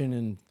 Yeah. Fishing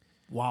and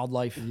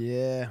wildlife.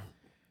 Yeah.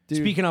 Dude,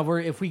 Speaking of,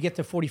 if we get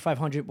to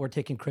 4,500, we're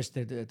taking Chris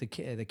to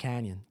the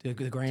canyon, the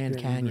Grand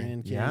Canyon.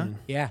 Grand Yeah? Canyon.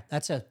 Yeah,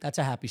 that's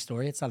a happy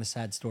story. It's not a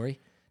sad story.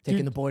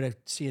 Taking the boy to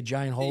see a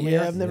giant hole in the Yeah,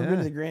 earth. I've never been Yeah.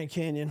 to the Grand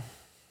Canyon.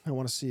 I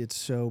want to see it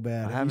so bad.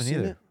 I Have you haven't seen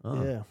either. it?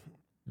 Oh. Yeah.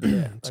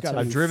 Yeah, It's gotta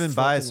I've be driven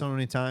by it fucking- so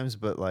many times,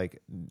 but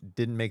like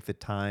didn't make the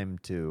time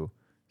to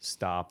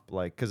stop,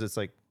 like because it's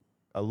like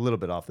a little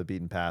bit off the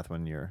beaten path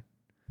when you're.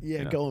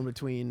 Yeah, know. going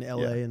between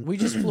LA and We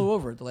just flew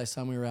over it the last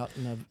time we were out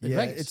in yeah,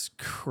 Vegas. it's For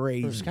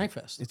crazy.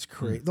 Skankfest. It's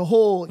crazy. The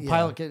whole The yeah.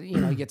 pilot,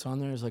 he gets on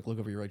there. He's like, look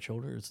over your right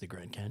shoulder. It's the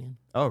Grand Canyon.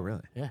 Oh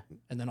really? Yeah,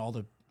 and then all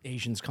the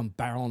Asians come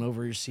barreling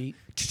over your seat.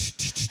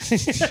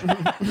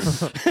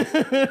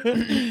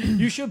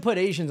 You should put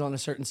Asians on a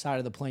certain side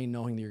of the plane,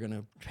 knowing that you're going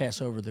to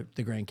pass over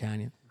the Grand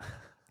Canyon.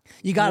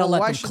 You got to Well, let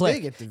why them should they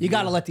click. get the You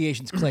got to view? let the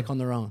Asians click on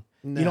their own.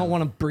 You No. don't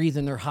want to breathe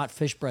in their hot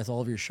fish breath all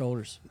over your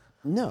shoulders.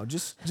 No,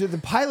 just the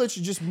pilot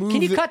should just move.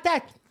 Can you the, cut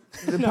that?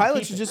 The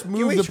pilot should just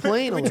move the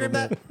plane a little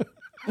bit.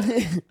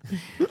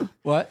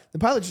 What? The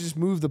pilot should just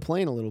move the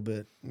plane a little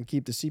bit and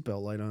keep the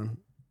seatbelt light on.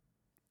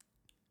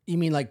 You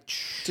mean like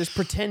Just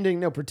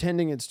pretending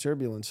it's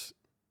turbulence.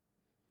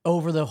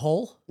 over the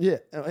hole? Yeah,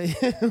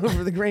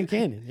 over the Grand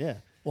Canyon. Yeah.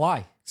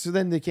 Why? So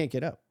then they can't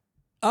get up.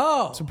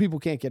 Oh, So people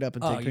can't get up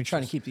and take you're pictures.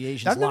 trying to keep the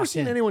Asians I've never locked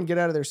seen in. anyone get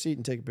out of their seat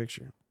and take a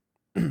picture.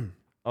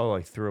 Oh,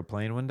 like through a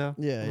plane window?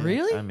 Yeah. yeah.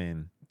 Really? I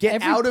mean,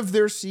 Get out of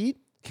their seat?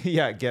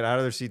 yeah, get out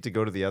of their seat to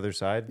go to the other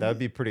side. That would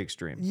be pretty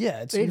extreme.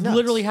 Yeah, it's It nuts.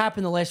 literally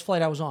happened the last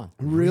flight I was on.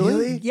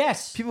 Really?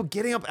 Yes. People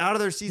getting up out of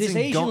their seats. This and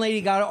Asian going-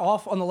 lady got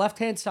off on the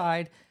left-hand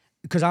side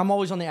because I'm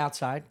always on the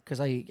outside because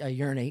I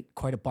urinate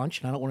quite a bunch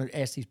and I don't want to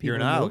ask these people. You're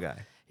an to aisle move.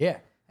 guy. Yeah.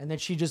 And then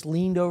she just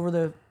leaned over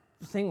the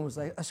thing and was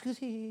like,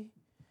 excuse me,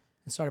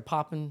 and started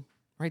popping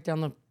right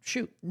down the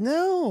chute.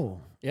 No.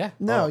 Yeah.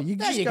 No, Oh. you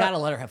Yeah, just you got to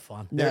let her have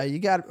fun. No, you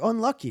got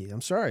unlucky.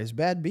 I'm sorry. It's a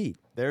bad beat.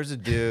 There's a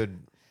dude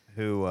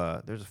who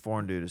there's a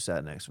foreign dude who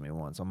sat next to me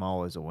once. I'm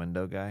always a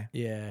window guy,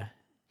 Yeah.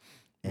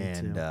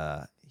 and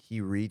he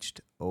reached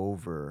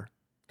over.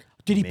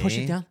 Did he push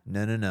me. it down?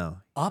 No.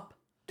 Up?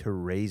 To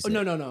raise Oh, it.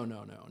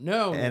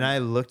 no. And I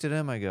looked at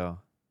him. I go,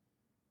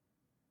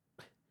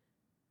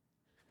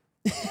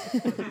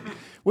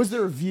 Was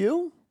there a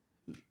view?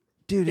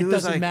 dude, It was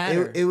doesn't like,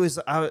 matter. It was.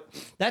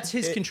 That's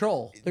his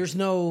control. There's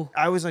no.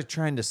 I was like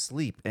trying to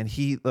sleep, and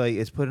he like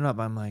is putting up.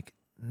 I'm like,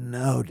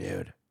 no,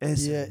 dude,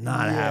 it's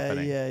not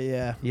happening.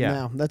 Yeah. Yeah.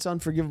 No, that's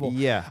unforgivable.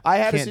 Yeah, I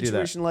had a can't do that.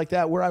 situation like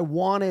that where I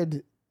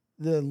wanted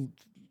the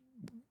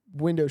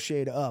window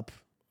shade up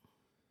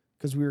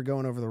because we were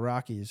going over the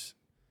Rockies,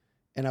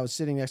 and I was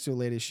sitting next to a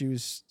lady. She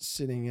was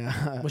sitting.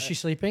 Was she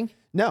sleeping?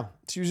 No,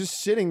 she was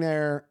just sitting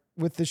there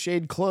with the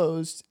shade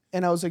closed.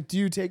 And I was like, do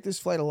you take this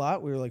flight a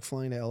lot? We were like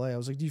flying to LA. I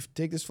was like, do you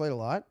take this flight a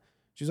lot?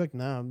 She was like,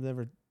 no, I've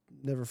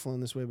never flown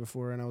this way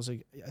before. And I was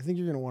like, I think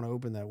you're going to want to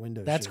open that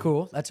window. That's shade."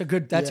 cool. That's a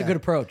good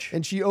approach.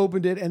 And she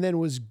opened it and then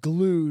was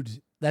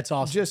glued That's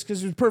awesome. just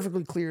because it was a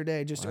perfectly clear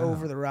day, just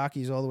over the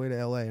Rockies all the way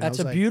to LA. And I That's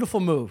was a like,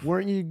 beautiful move.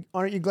 Aren't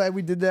you glad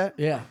we did that?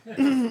 Yeah.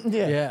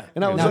 Yeah. Yeah.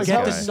 And I was Now like, get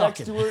how to was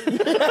sucking. next to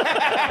her?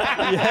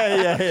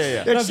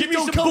 yeah. And Now she give me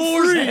don't some come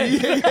boar's free.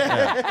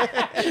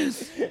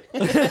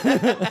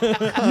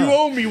 You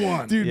owe me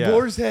one. Dude, Yeah.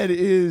 Boar's Head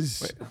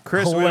is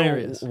Chris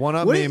Hilarious. will one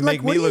up What me do you- and like,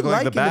 make what me do you look like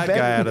the like in the bad guy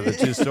bed? out of the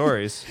two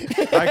stories.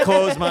 I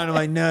close mine. I'm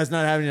like, no, it's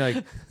not happening. You're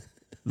like,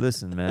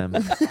 Listen, ma'am.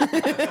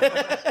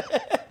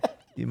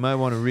 You might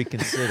want to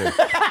reconsider.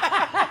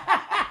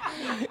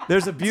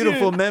 There's a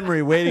beautiful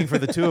memory waiting for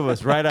the two of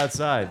us right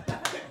outside.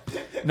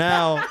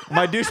 Now,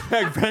 my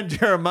douchebag friend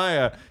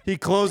Jeremiah, he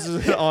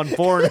closes it on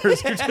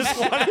foreigners who just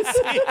want to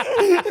see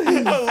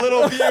a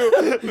little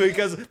view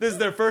because this is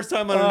their first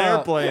time on an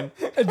airplane.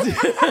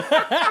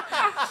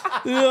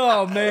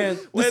 Oh, man.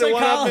 Way to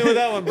one-up me with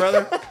that one,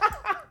 brother.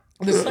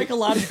 The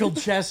psychological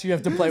chess you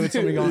have to play with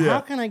somebody going, how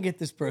can I get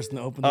this person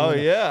to open the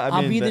window? Yeah.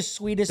 I'll be the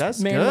sweetest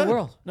man in the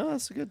world. No,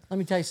 that's good. Let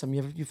me tell you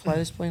something. You fly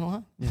this plane a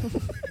lot? Yeah.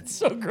 It's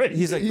so great.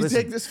 He's like, You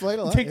listen, take this flight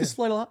a lot? Take this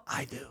flight a lot?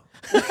 I do.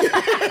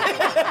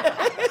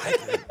 I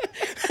do.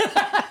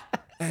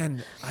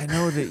 And I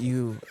know that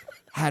you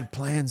had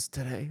plans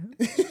today.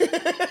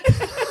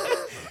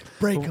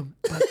 Break them.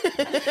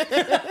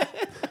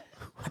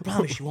 I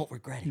promise you won't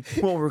regret it.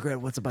 You won't regret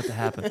what's about to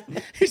happen.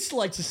 He just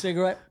lights a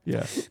cigarette.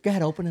 Yeah. Go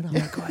ahead, open it up.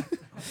 Yeah, go ahead.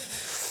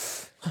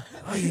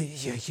 Oh, you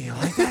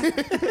like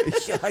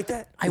that? You like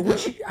that? I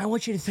want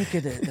you to think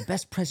of the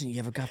best present you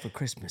ever got for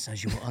Christmas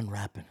as you were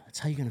unwrapping. That's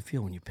how you're going to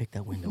feel when you pick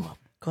that window up.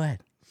 Go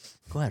ahead,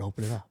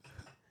 open it up.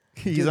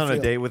 He's on a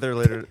date with her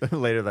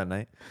later that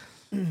night.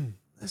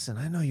 Listen,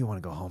 I know you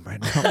want to go home right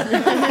now.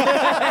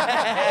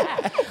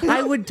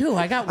 I would too.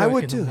 I got work I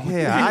would in too. the morning.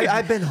 Yeah,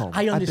 I've been home. I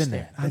I've been understand.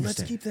 there. I Let's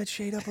understand. keep that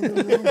shade up a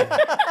little longer.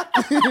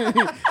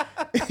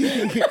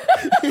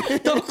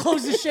 Don't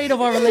close the shade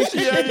of our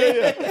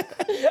relationship.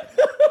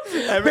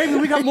 Baby,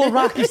 we got more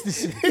Rockies to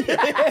see.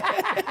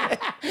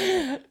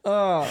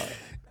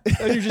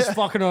 And you're just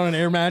fucking on an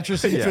air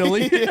mattress in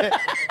Philly.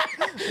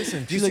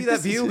 Listen, do you see that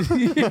view?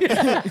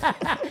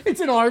 It's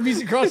an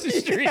Arby's across the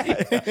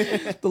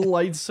street. The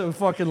light's so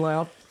fucking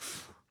loud.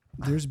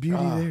 There's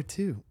beauty there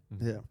too.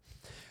 Yeah.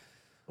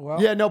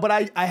 Well, Yeah, no, but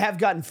I have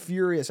gotten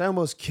furious. I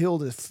almost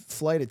killed a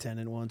flight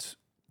attendant once.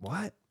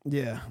 What?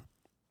 Yeah.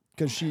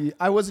 Because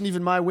I wasn't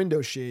even my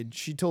window shade.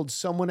 She told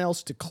someone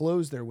else to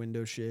close their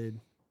window shade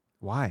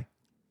Why?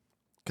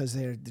 because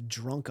they're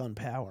drunk on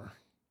power.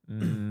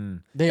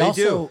 they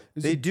also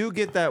They do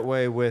get that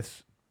way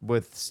with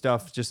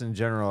stuff just in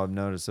general. I've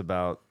noticed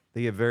about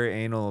they get very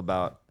anal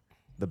about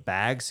the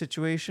bag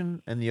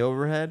situation and the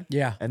overhead.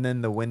 Yeah. And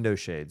then the window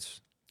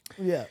shades.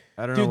 Yeah.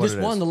 I don't know Dude, what this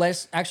it one, is.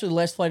 the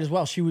last flight as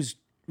well, she was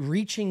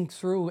reaching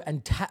through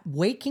and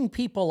waking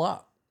people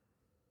up.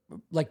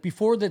 Like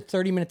before the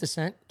 30-minute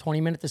descent,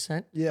 20-minute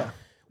descent, Yeah.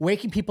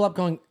 waking people up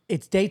going,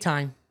 it's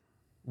daytime.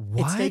 It's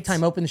What?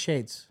 daytime, open the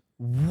shades.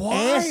 Why?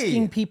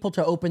 Asking people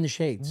to open the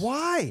shades.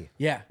 Why?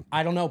 Yeah,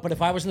 I don't know. But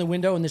if I was in the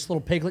window and this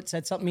little piglet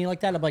said something to me like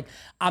that, I'm like,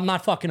 I'm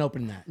not fucking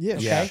opening that. Yeah,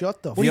 okay?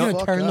 shut the What are you going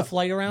fuck to turn the up.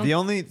 flight around? The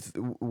only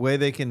way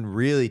they can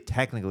really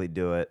technically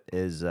do it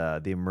is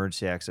the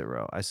emergency exit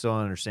row. I still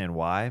don't understand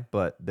why,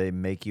 but they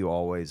make you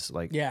always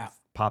Yeah.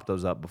 pop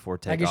those up before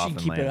takeoff I guess you and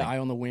can keep landing. an eye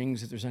on the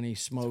wings if there's any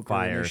smoke or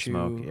Fire, an issue.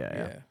 smoke,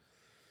 yeah.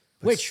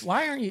 Which,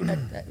 why aren't you...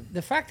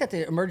 the fact that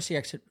the emergency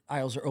exit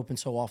aisles are open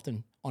so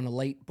often on a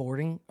late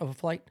boarding of a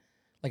flight,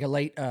 like a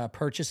late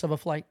purchase of a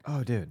flight,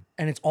 Oh, dude.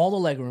 and it's all the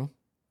legroom.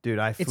 Dude,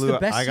 I It's flew. the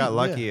best I got seat,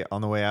 lucky on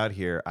the way out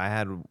here. I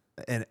had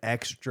an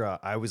extra.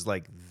 I was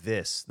like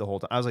this the whole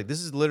time. I was like, this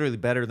is literally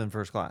better than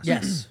first class.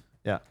 Yes.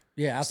 Yeah.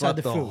 Yeah, outside Slept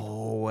the food.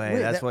 whole way. Wait,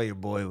 That's that- why your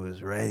boy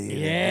was ready.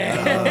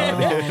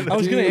 Yeah. I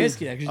was going to ask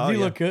you that because you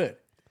do look good.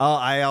 Oh,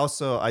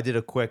 I did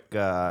a quick, the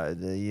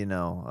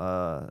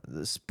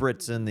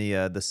spritz in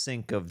the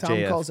sink of Tom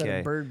JFK. calls that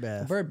a bird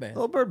bath. Bird bath.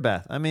 little bird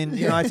bath. I mean,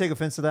 you know, I take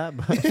offense to that,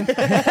 but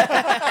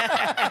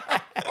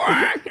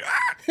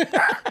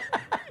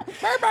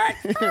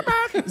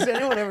Does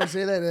anyone ever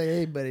say that? Like,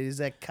 hey, buddy, does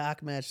that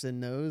cock match the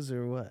nose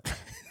or what?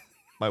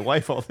 my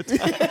wife all the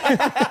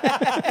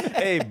time.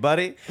 Hey,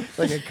 buddy.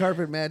 Like a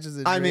carpet matches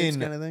the I drapes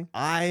mean, kind of thing?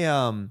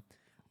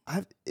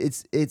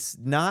 it's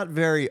not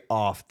very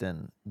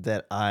often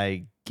that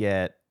I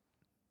get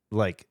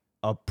like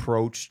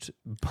approached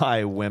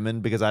by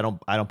women because I don't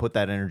put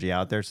that energy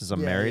out there since I'm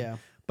Yeah, married. yeah.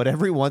 But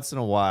every once in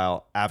a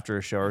while, after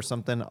a show or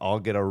something, I'll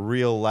get a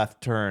real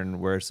left turn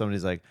where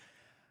somebody's like,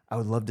 I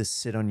would love to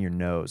sit on your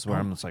nose. Where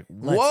I'm just like,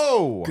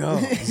 whoa, go.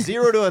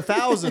 0 to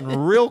 1,000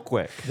 real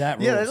quick. That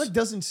rules. Yeah, that like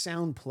doesn't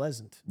sound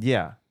pleasant.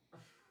 Yeah.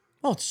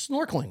 Oh, it's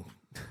snorkeling.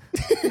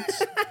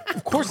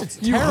 Of course, it's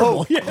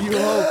terrible. Yeah. You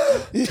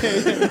hope. It's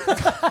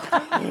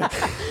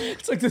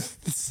like the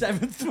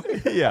seventh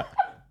one. Yeah.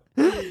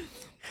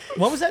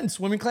 What was that in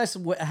swimming class?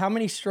 How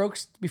many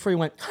strokes before you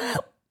went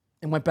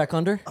and went back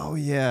under? Oh,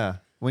 yeah.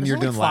 When Was you're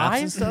it doing like laps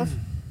 5? and stuff?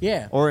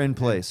 Yeah. Or in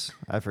place.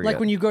 I forget. Like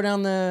when you go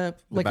down the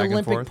back and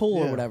Olympic forth? pool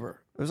or Yeah. whatever.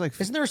 It was like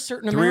Isn't there a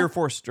certain 3 or amount?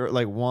 4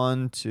 like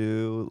 1,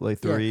 2, like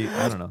 3.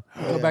 I don't know.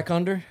 Go back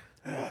under?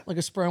 Like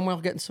a sperm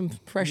whale getting some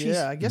freshies?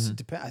 Yeah, I guess it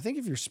depends. I think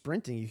if you're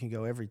sprinting, you can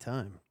go every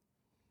time.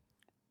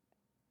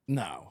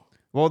 No.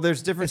 Well,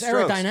 there's different It's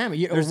strokes.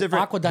 aerodynamic. There's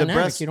different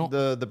Aquadynamic, you don't-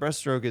 the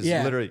breaststroke is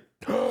Yeah. literally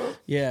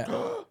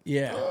Yeah.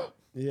 Yeah.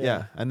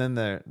 yeah. And then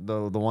the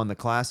one the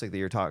classic that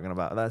you're talking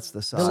about, that's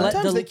the side.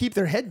 Sometimes they keep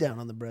their head down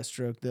on the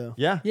breaststroke, though.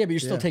 yeah. Yeah, but you're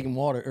still Yeah. taking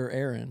water or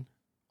air in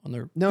on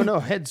their. No,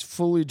 heads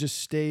fully just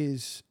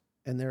stays,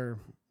 and they're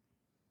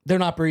They're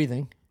not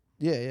breathing.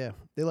 Yeah.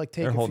 They like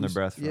take. They're holding their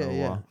breath for a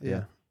while.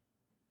 Yeah.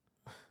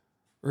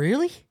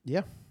 Really?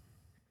 Yeah.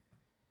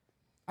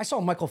 I saw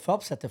Michael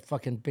Phelps at the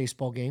fucking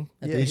baseball game.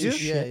 Yeah,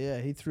 yeah.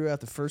 He threw out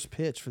the first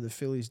pitch for the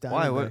Phillies.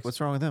 Why? Diamondbacks. What's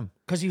wrong with him?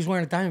 Because he was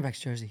wearing a Diamondbacks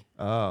jersey.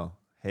 Oh,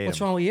 hate What's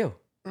him. wrong with you?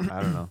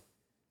 I don't know.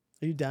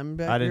 Are you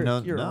Diamondback? I didn't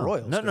know. You're no. a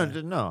Royals no,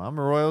 guy. no. I'm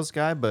a Royals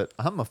guy, but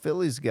I'm a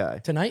Phillies guy.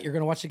 Tonight, you're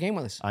going to watch the game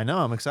with us. I know.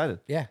 I'm excited.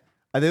 Yeah.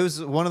 It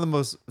was one of the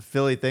most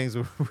Philly things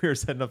when we were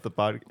setting up the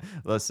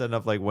podcast, setting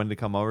up like when to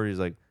come over. He's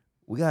like,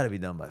 "We got to be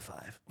done by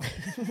 5."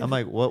 I'm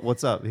like,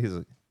 "What's up?" He's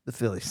like, "The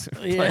Phillies."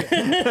 Yeah.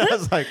 I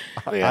was like,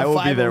 "I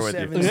will be there with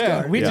you." 507 Yeah,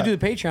 start. we have to do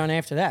the Patreon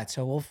after that,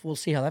 so we'll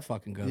see how that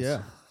fucking goes.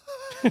 Yeah.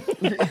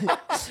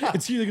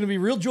 It's either gonna be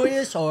real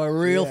joyous or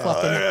real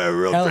fucking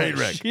real train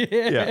hellish. wreck.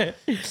 Yeah.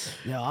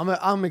 Yeah,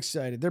 I'm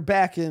excited. They're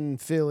back in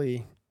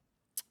Philly.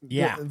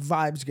 Yeah. The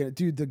vibe's good.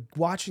 Dude,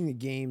 watching the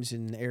games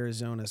in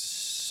Arizona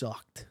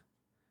sucked.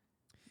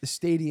 The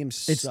stadium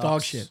sucks. It's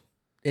dog shit.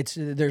 It's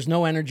there's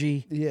no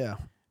energy. Yeah.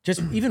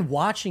 Just even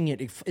watching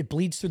it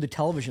bleeds through the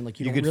television. Like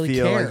you don't could really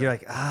feel care. like you're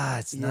like,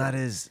 it's not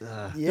as.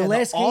 Yeah, The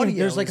last game, audio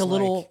there's like a is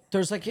little,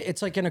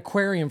 it's like an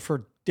aquarium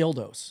for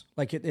dildos.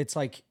 Like it's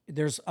like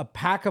there's a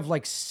pack of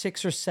like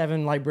 6 or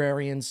 7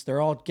 librarians. They're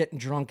all getting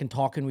drunk and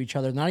talking to each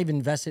other. Not even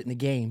invested in the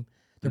game.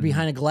 They're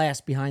behind a glass,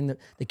 behind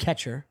the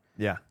catcher.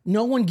 Yeah.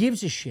 No one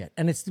gives a shit,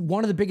 and it's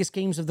one of the biggest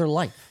games of their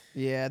life.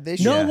 Yeah, they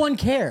should. No one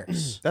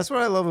cares. That's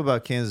what I love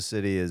about Kansas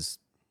City is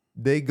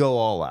they go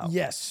all out.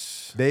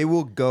 Yes. They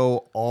will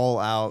go all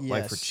out,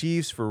 like for Yes.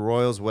 Chiefs, for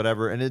Royals,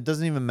 whatever. And it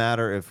doesn't even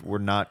matter if we're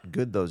not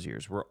good those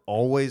years. We're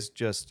always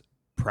just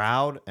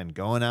proud and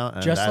going out.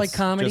 And Just like that's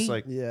comedy, just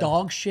like, Yeah.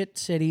 dog shit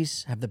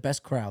cities have the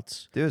best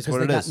crowds. Dude, it's because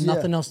what they it got is.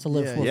 nothing Yeah. else to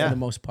live Yeah, for yeah. the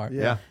most part.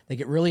 Yeah. They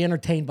get really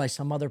entertained by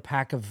some other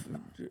pack of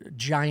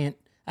giant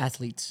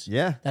athletes.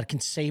 Yeah. That can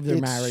save their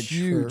It's marriage.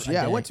 huge. For a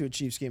Yeah, I day. went to a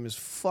Chiefs game. It was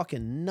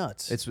fucking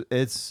nuts. it's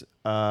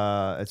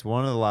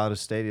one of the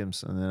loudest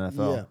stadiums in the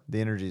NFL. Yeah.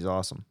 The energy is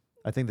awesome.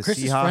 I think the Chris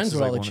is Seahawks friends is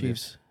with like all the one of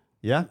Chiefs.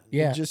 Yeah.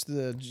 Yeah. Just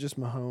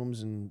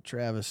Mahomes and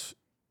Travis.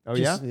 Oh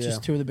yeah.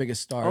 Just 2 of the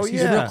biggest stars. Oh,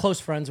 He's a yeah. real close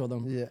friends with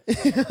them. Yeah.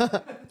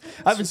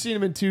 I haven't seen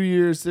him in 2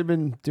 years. They've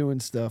been doing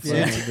stuff.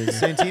 Yeah.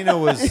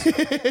 Santino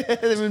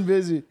They've been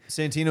busy.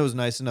 was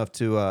nice enough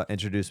to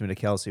introduce me to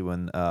Kelsey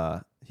when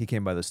he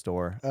came by the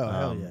store. Oh,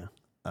 hell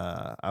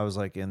yeah. I was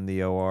like in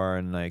the OR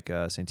and like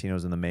Santino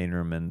was in the main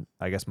room and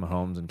I guess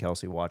Mahomes and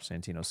Kelsey watched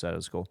Santino set. It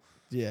was cool.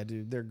 Yeah,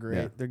 dude. They're great.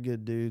 Yeah. They're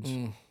good dudes.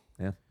 Mm,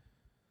 Yeah.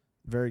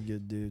 Very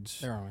good dudes.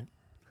 they're all right.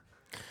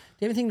 Do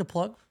you have anything to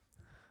plug?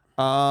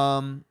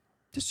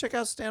 Just check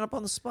out Stand Up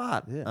on the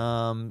Spot.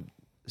 Yeah.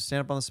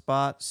 Stand Up on the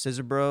Spot,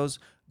 Scissor Bros.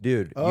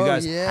 Dude, Oh, you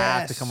guys have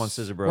yes. to come on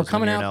Scissor Bros. We're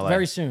coming when you're in out LA.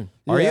 very soon.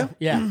 Are Yeah. you?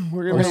 Yeah.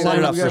 We're We're gonna set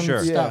it up we for got-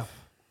 sure. Yeah. Stuff.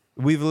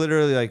 We've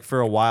literally like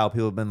for a while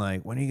people have been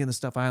like, when are you getting the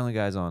Stuff Island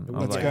guys on? I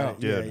was Let's like, go.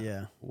 Dude, Yeah,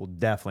 yeah. we'll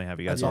definitely have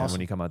you guys That's on awesome.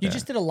 when you come out You there.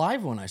 just did a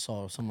live one I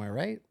saw somewhere,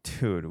 right?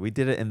 Dude, we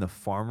did it in the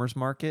farmer's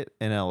market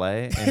in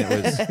LA and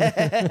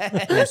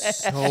it was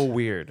so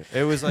weird.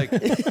 It was like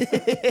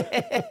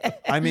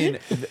I mean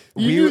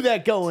You knew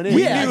that going in.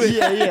 We Yeah. knew it.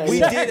 Yeah. We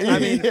did. I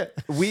mean, Yeah.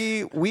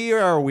 we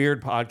are a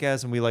weird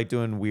podcast and we like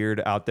doing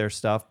weird out there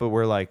stuff, but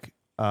we're like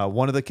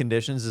one of the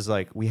conditions is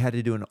like we had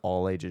to do an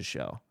all ages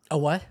show. A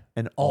what?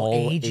 An all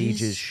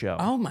ages show.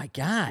 Oh my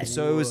god!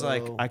 So it was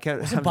like I kept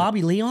Was it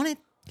Bobby Lee on it?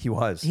 He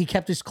was. He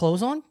kept his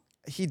clothes on.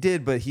 He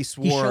did, but he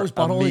swore shows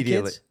butthole to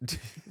immediately.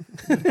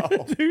 No.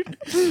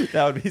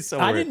 That would be so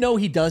weird. I didn't know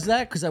he does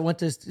that because I went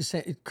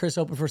to Chris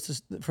Open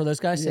for those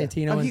guys,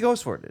 Santino. Oh, he and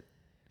goes for it.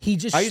 he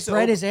just I used to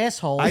spread open- his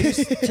asshole I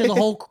used- to the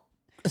whole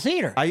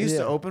theater. I used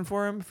to Yeah. open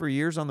for him for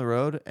years on the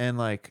road, and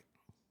like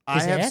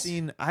His ass?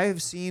 I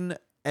have seen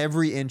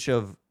every inch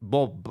of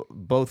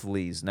both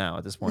Lees now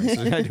at this point.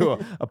 So I do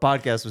a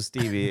podcast with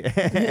Stevie,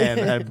 and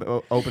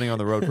I'm opening on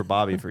the road for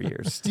Bobby for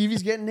years.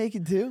 Stevie's getting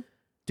naked too.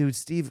 Dude,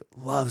 Steve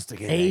loves to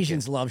get naked.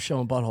 Asians love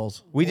showing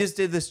buttholes. We just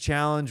did this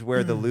challenge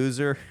where the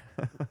loser,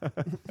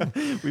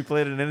 we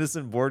played an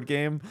innocent board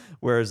game,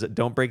 whereas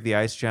Don't Break the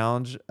Ice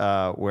challenge,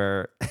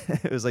 where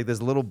it was like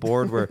this little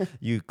board where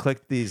you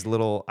click these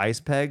little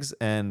ice pegs,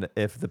 and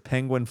if the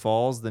penguin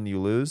falls, then you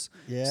lose.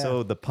 Yeah.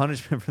 So the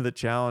punishment for the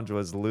challenge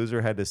was the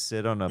loser had to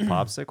sit on a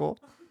popsicle.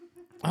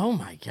 Oh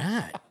my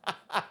god!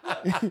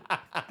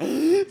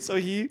 So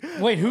he,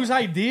 Wait, whose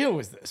idea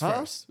was this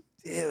first?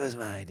 it was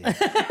my idea.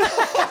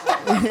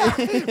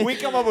 We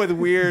come up with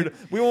weird.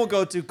 We won't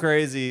go too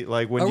crazy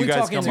like when Are you we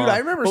guys talking- come Dude, on. I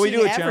remember but we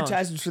seeing do a challenge.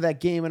 advertisements for that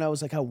game, and I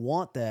was like, I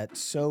want that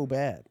so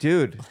bad.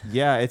 Dude,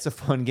 yeah, it's a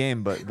fun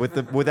game, but with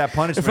that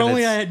punishment, If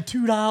only I it's-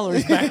 had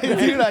 $2 back then.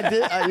 Dude, I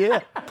did. Yeah.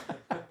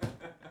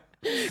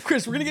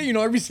 Chris, we're gonna get you an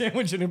Arby's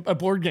sandwich and a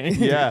board game.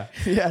 yeah.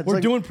 Yeah. It's We're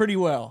like, doing pretty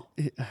well.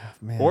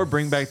 man. Or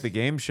bring back the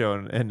game show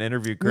and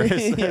interview Chris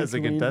as a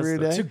Queen for a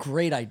contestant. day. It's a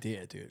great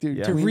idea, dude. Dude,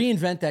 Yeah. To Queen-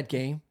 reinvent that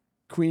game,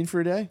 Queen for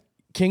a day.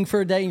 King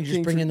for a day, and you just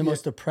King bring for- in the yeah.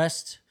 most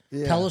depressed.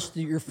 Yeah. Tell us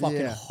that you're fucking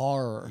Yeah.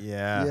 horror.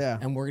 Yeah. Yeah.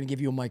 And we're gonna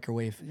give you a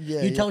microwave.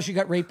 Yeah, you tell yeah. us you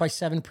got raped by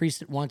 7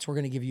 priests at once. We're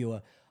gonna give you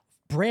a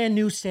brand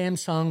new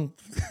Samsung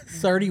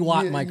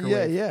 30-watt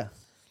microwave. Yeah.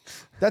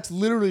 That's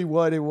literally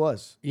what it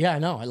was. Yeah, I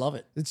know. I love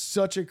it. It's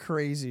such a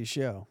crazy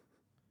show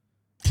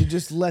to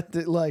just let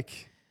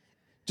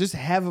just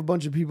have a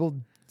bunch of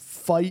people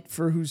fight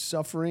for who's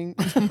suffering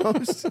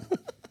most.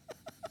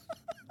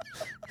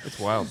 It's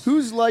wild.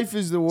 Whose life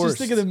is the worst? Just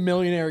think of the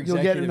millionaire You'll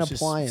executives. get an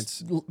just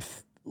appliance.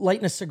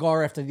 Lighting a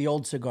cigar after the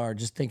old cigar,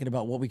 just thinking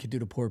about what we could do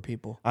to poor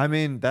people. I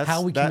mean, that's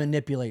How we can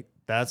manipulate.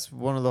 That's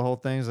one of the whole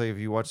things. Like if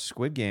you watch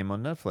Squid Game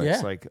on Netflix,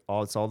 Yeah. like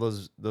it's all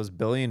those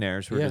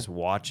billionaires who are Yeah. just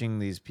watching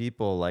these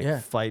people like Yeah.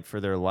 fight for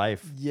their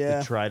life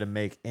Yeah. to try to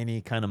make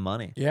any kind of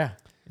money. Yeah.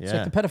 It's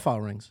Yeah. like the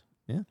pedophile rings.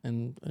 Yeah.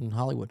 In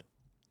Hollywood.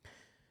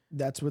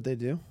 That's what they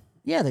do.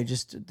 Yeah,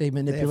 they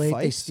manipulate, they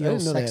fights? I steal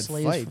didn't know they sex had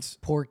slaves fights. from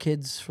poor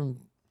kids from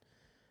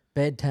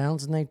bad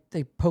towns, and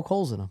they poke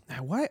holes in them.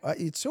 Why?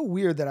 It's so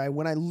weird that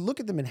when I look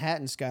at the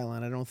Manhattan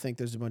skyline, I don't think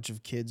there's a bunch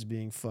of kids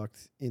being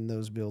fucked in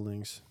those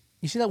buildings.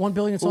 You see that 1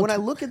 billion? It's But on when I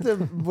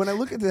tw-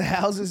 look at the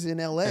houses in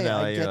LA, In LA,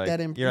 I you're get like-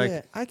 that You're like,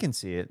 yeah. I can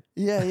see it.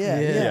 Yeah.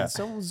 Yeah.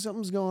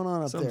 Something's going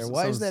on up there.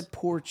 Why is that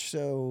porch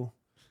so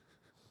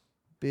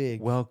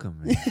big?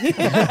 Welcome.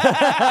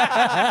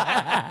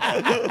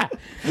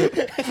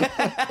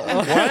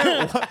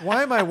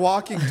 why am I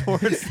walking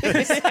towards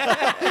this?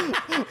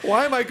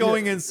 Why am I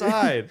going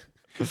inside?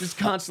 Just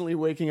constantly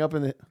waking up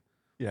in the.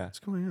 Yeah. What's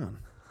going on?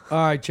 All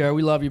right, Jared,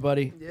 we love you,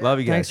 buddy. Love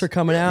you guys. Thanks for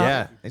coming out.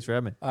 Yeah. Thanks for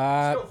having me.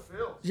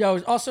 Yo,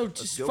 also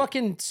just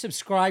fucking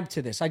subscribe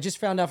to this. I just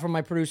found out from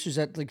my producers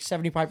that like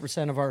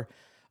 75% of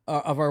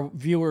our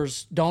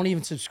viewers don't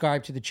even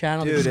subscribe to the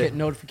channel. They Dude, just get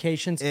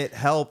notifications. It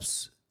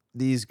helps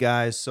these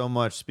guys so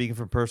much. Speaking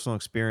from personal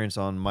experience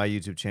on my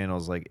YouTube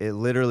channels, like it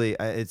literally,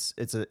 it's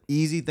an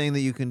easy thing that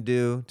you can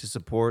do to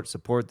support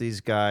these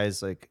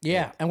guys. Like,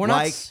 Yeah, and we're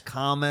like, not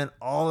comment,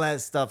 all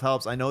that stuff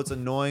helps. I know it's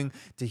annoying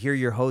to hear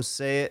your host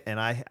say it, and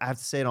I have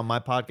to say it on my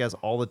podcast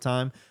all the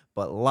time.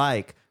 But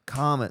like,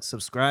 comment,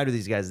 subscribe to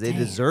these guys. They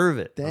deserve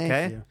it. Thank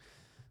okay. you.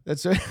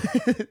 That's right.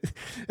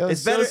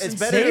 It's better- it's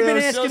better- They've been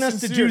That was asking us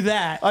to do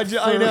that. I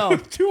know.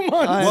 2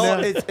 months.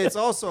 Well, know. it's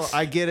also,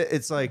 I get it.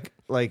 It's like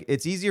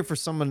it's easier for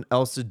someone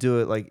else to do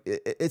it. Like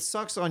it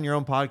sucks on your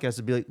own podcast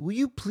to be like, will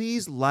you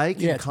please like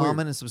Yeah, and it's comment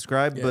weird. and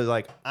subscribe? Yeah. But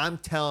like, I'm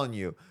telling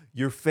you,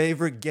 your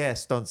favorite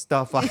guest on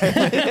Stuff I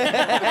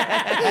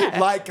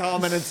like,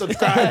 comment, and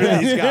subscribe to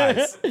these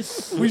guys.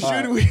 We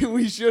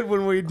should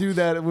when we do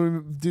that,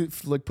 when we do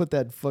like put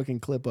that fucking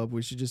clip up,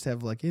 we should just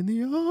have like in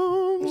the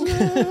arms of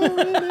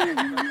an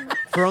angel.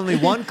 For only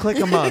one click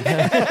a month.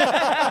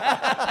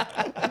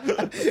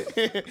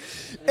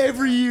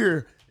 Every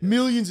year,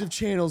 millions of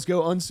channels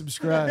go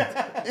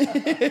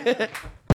unsubscribed.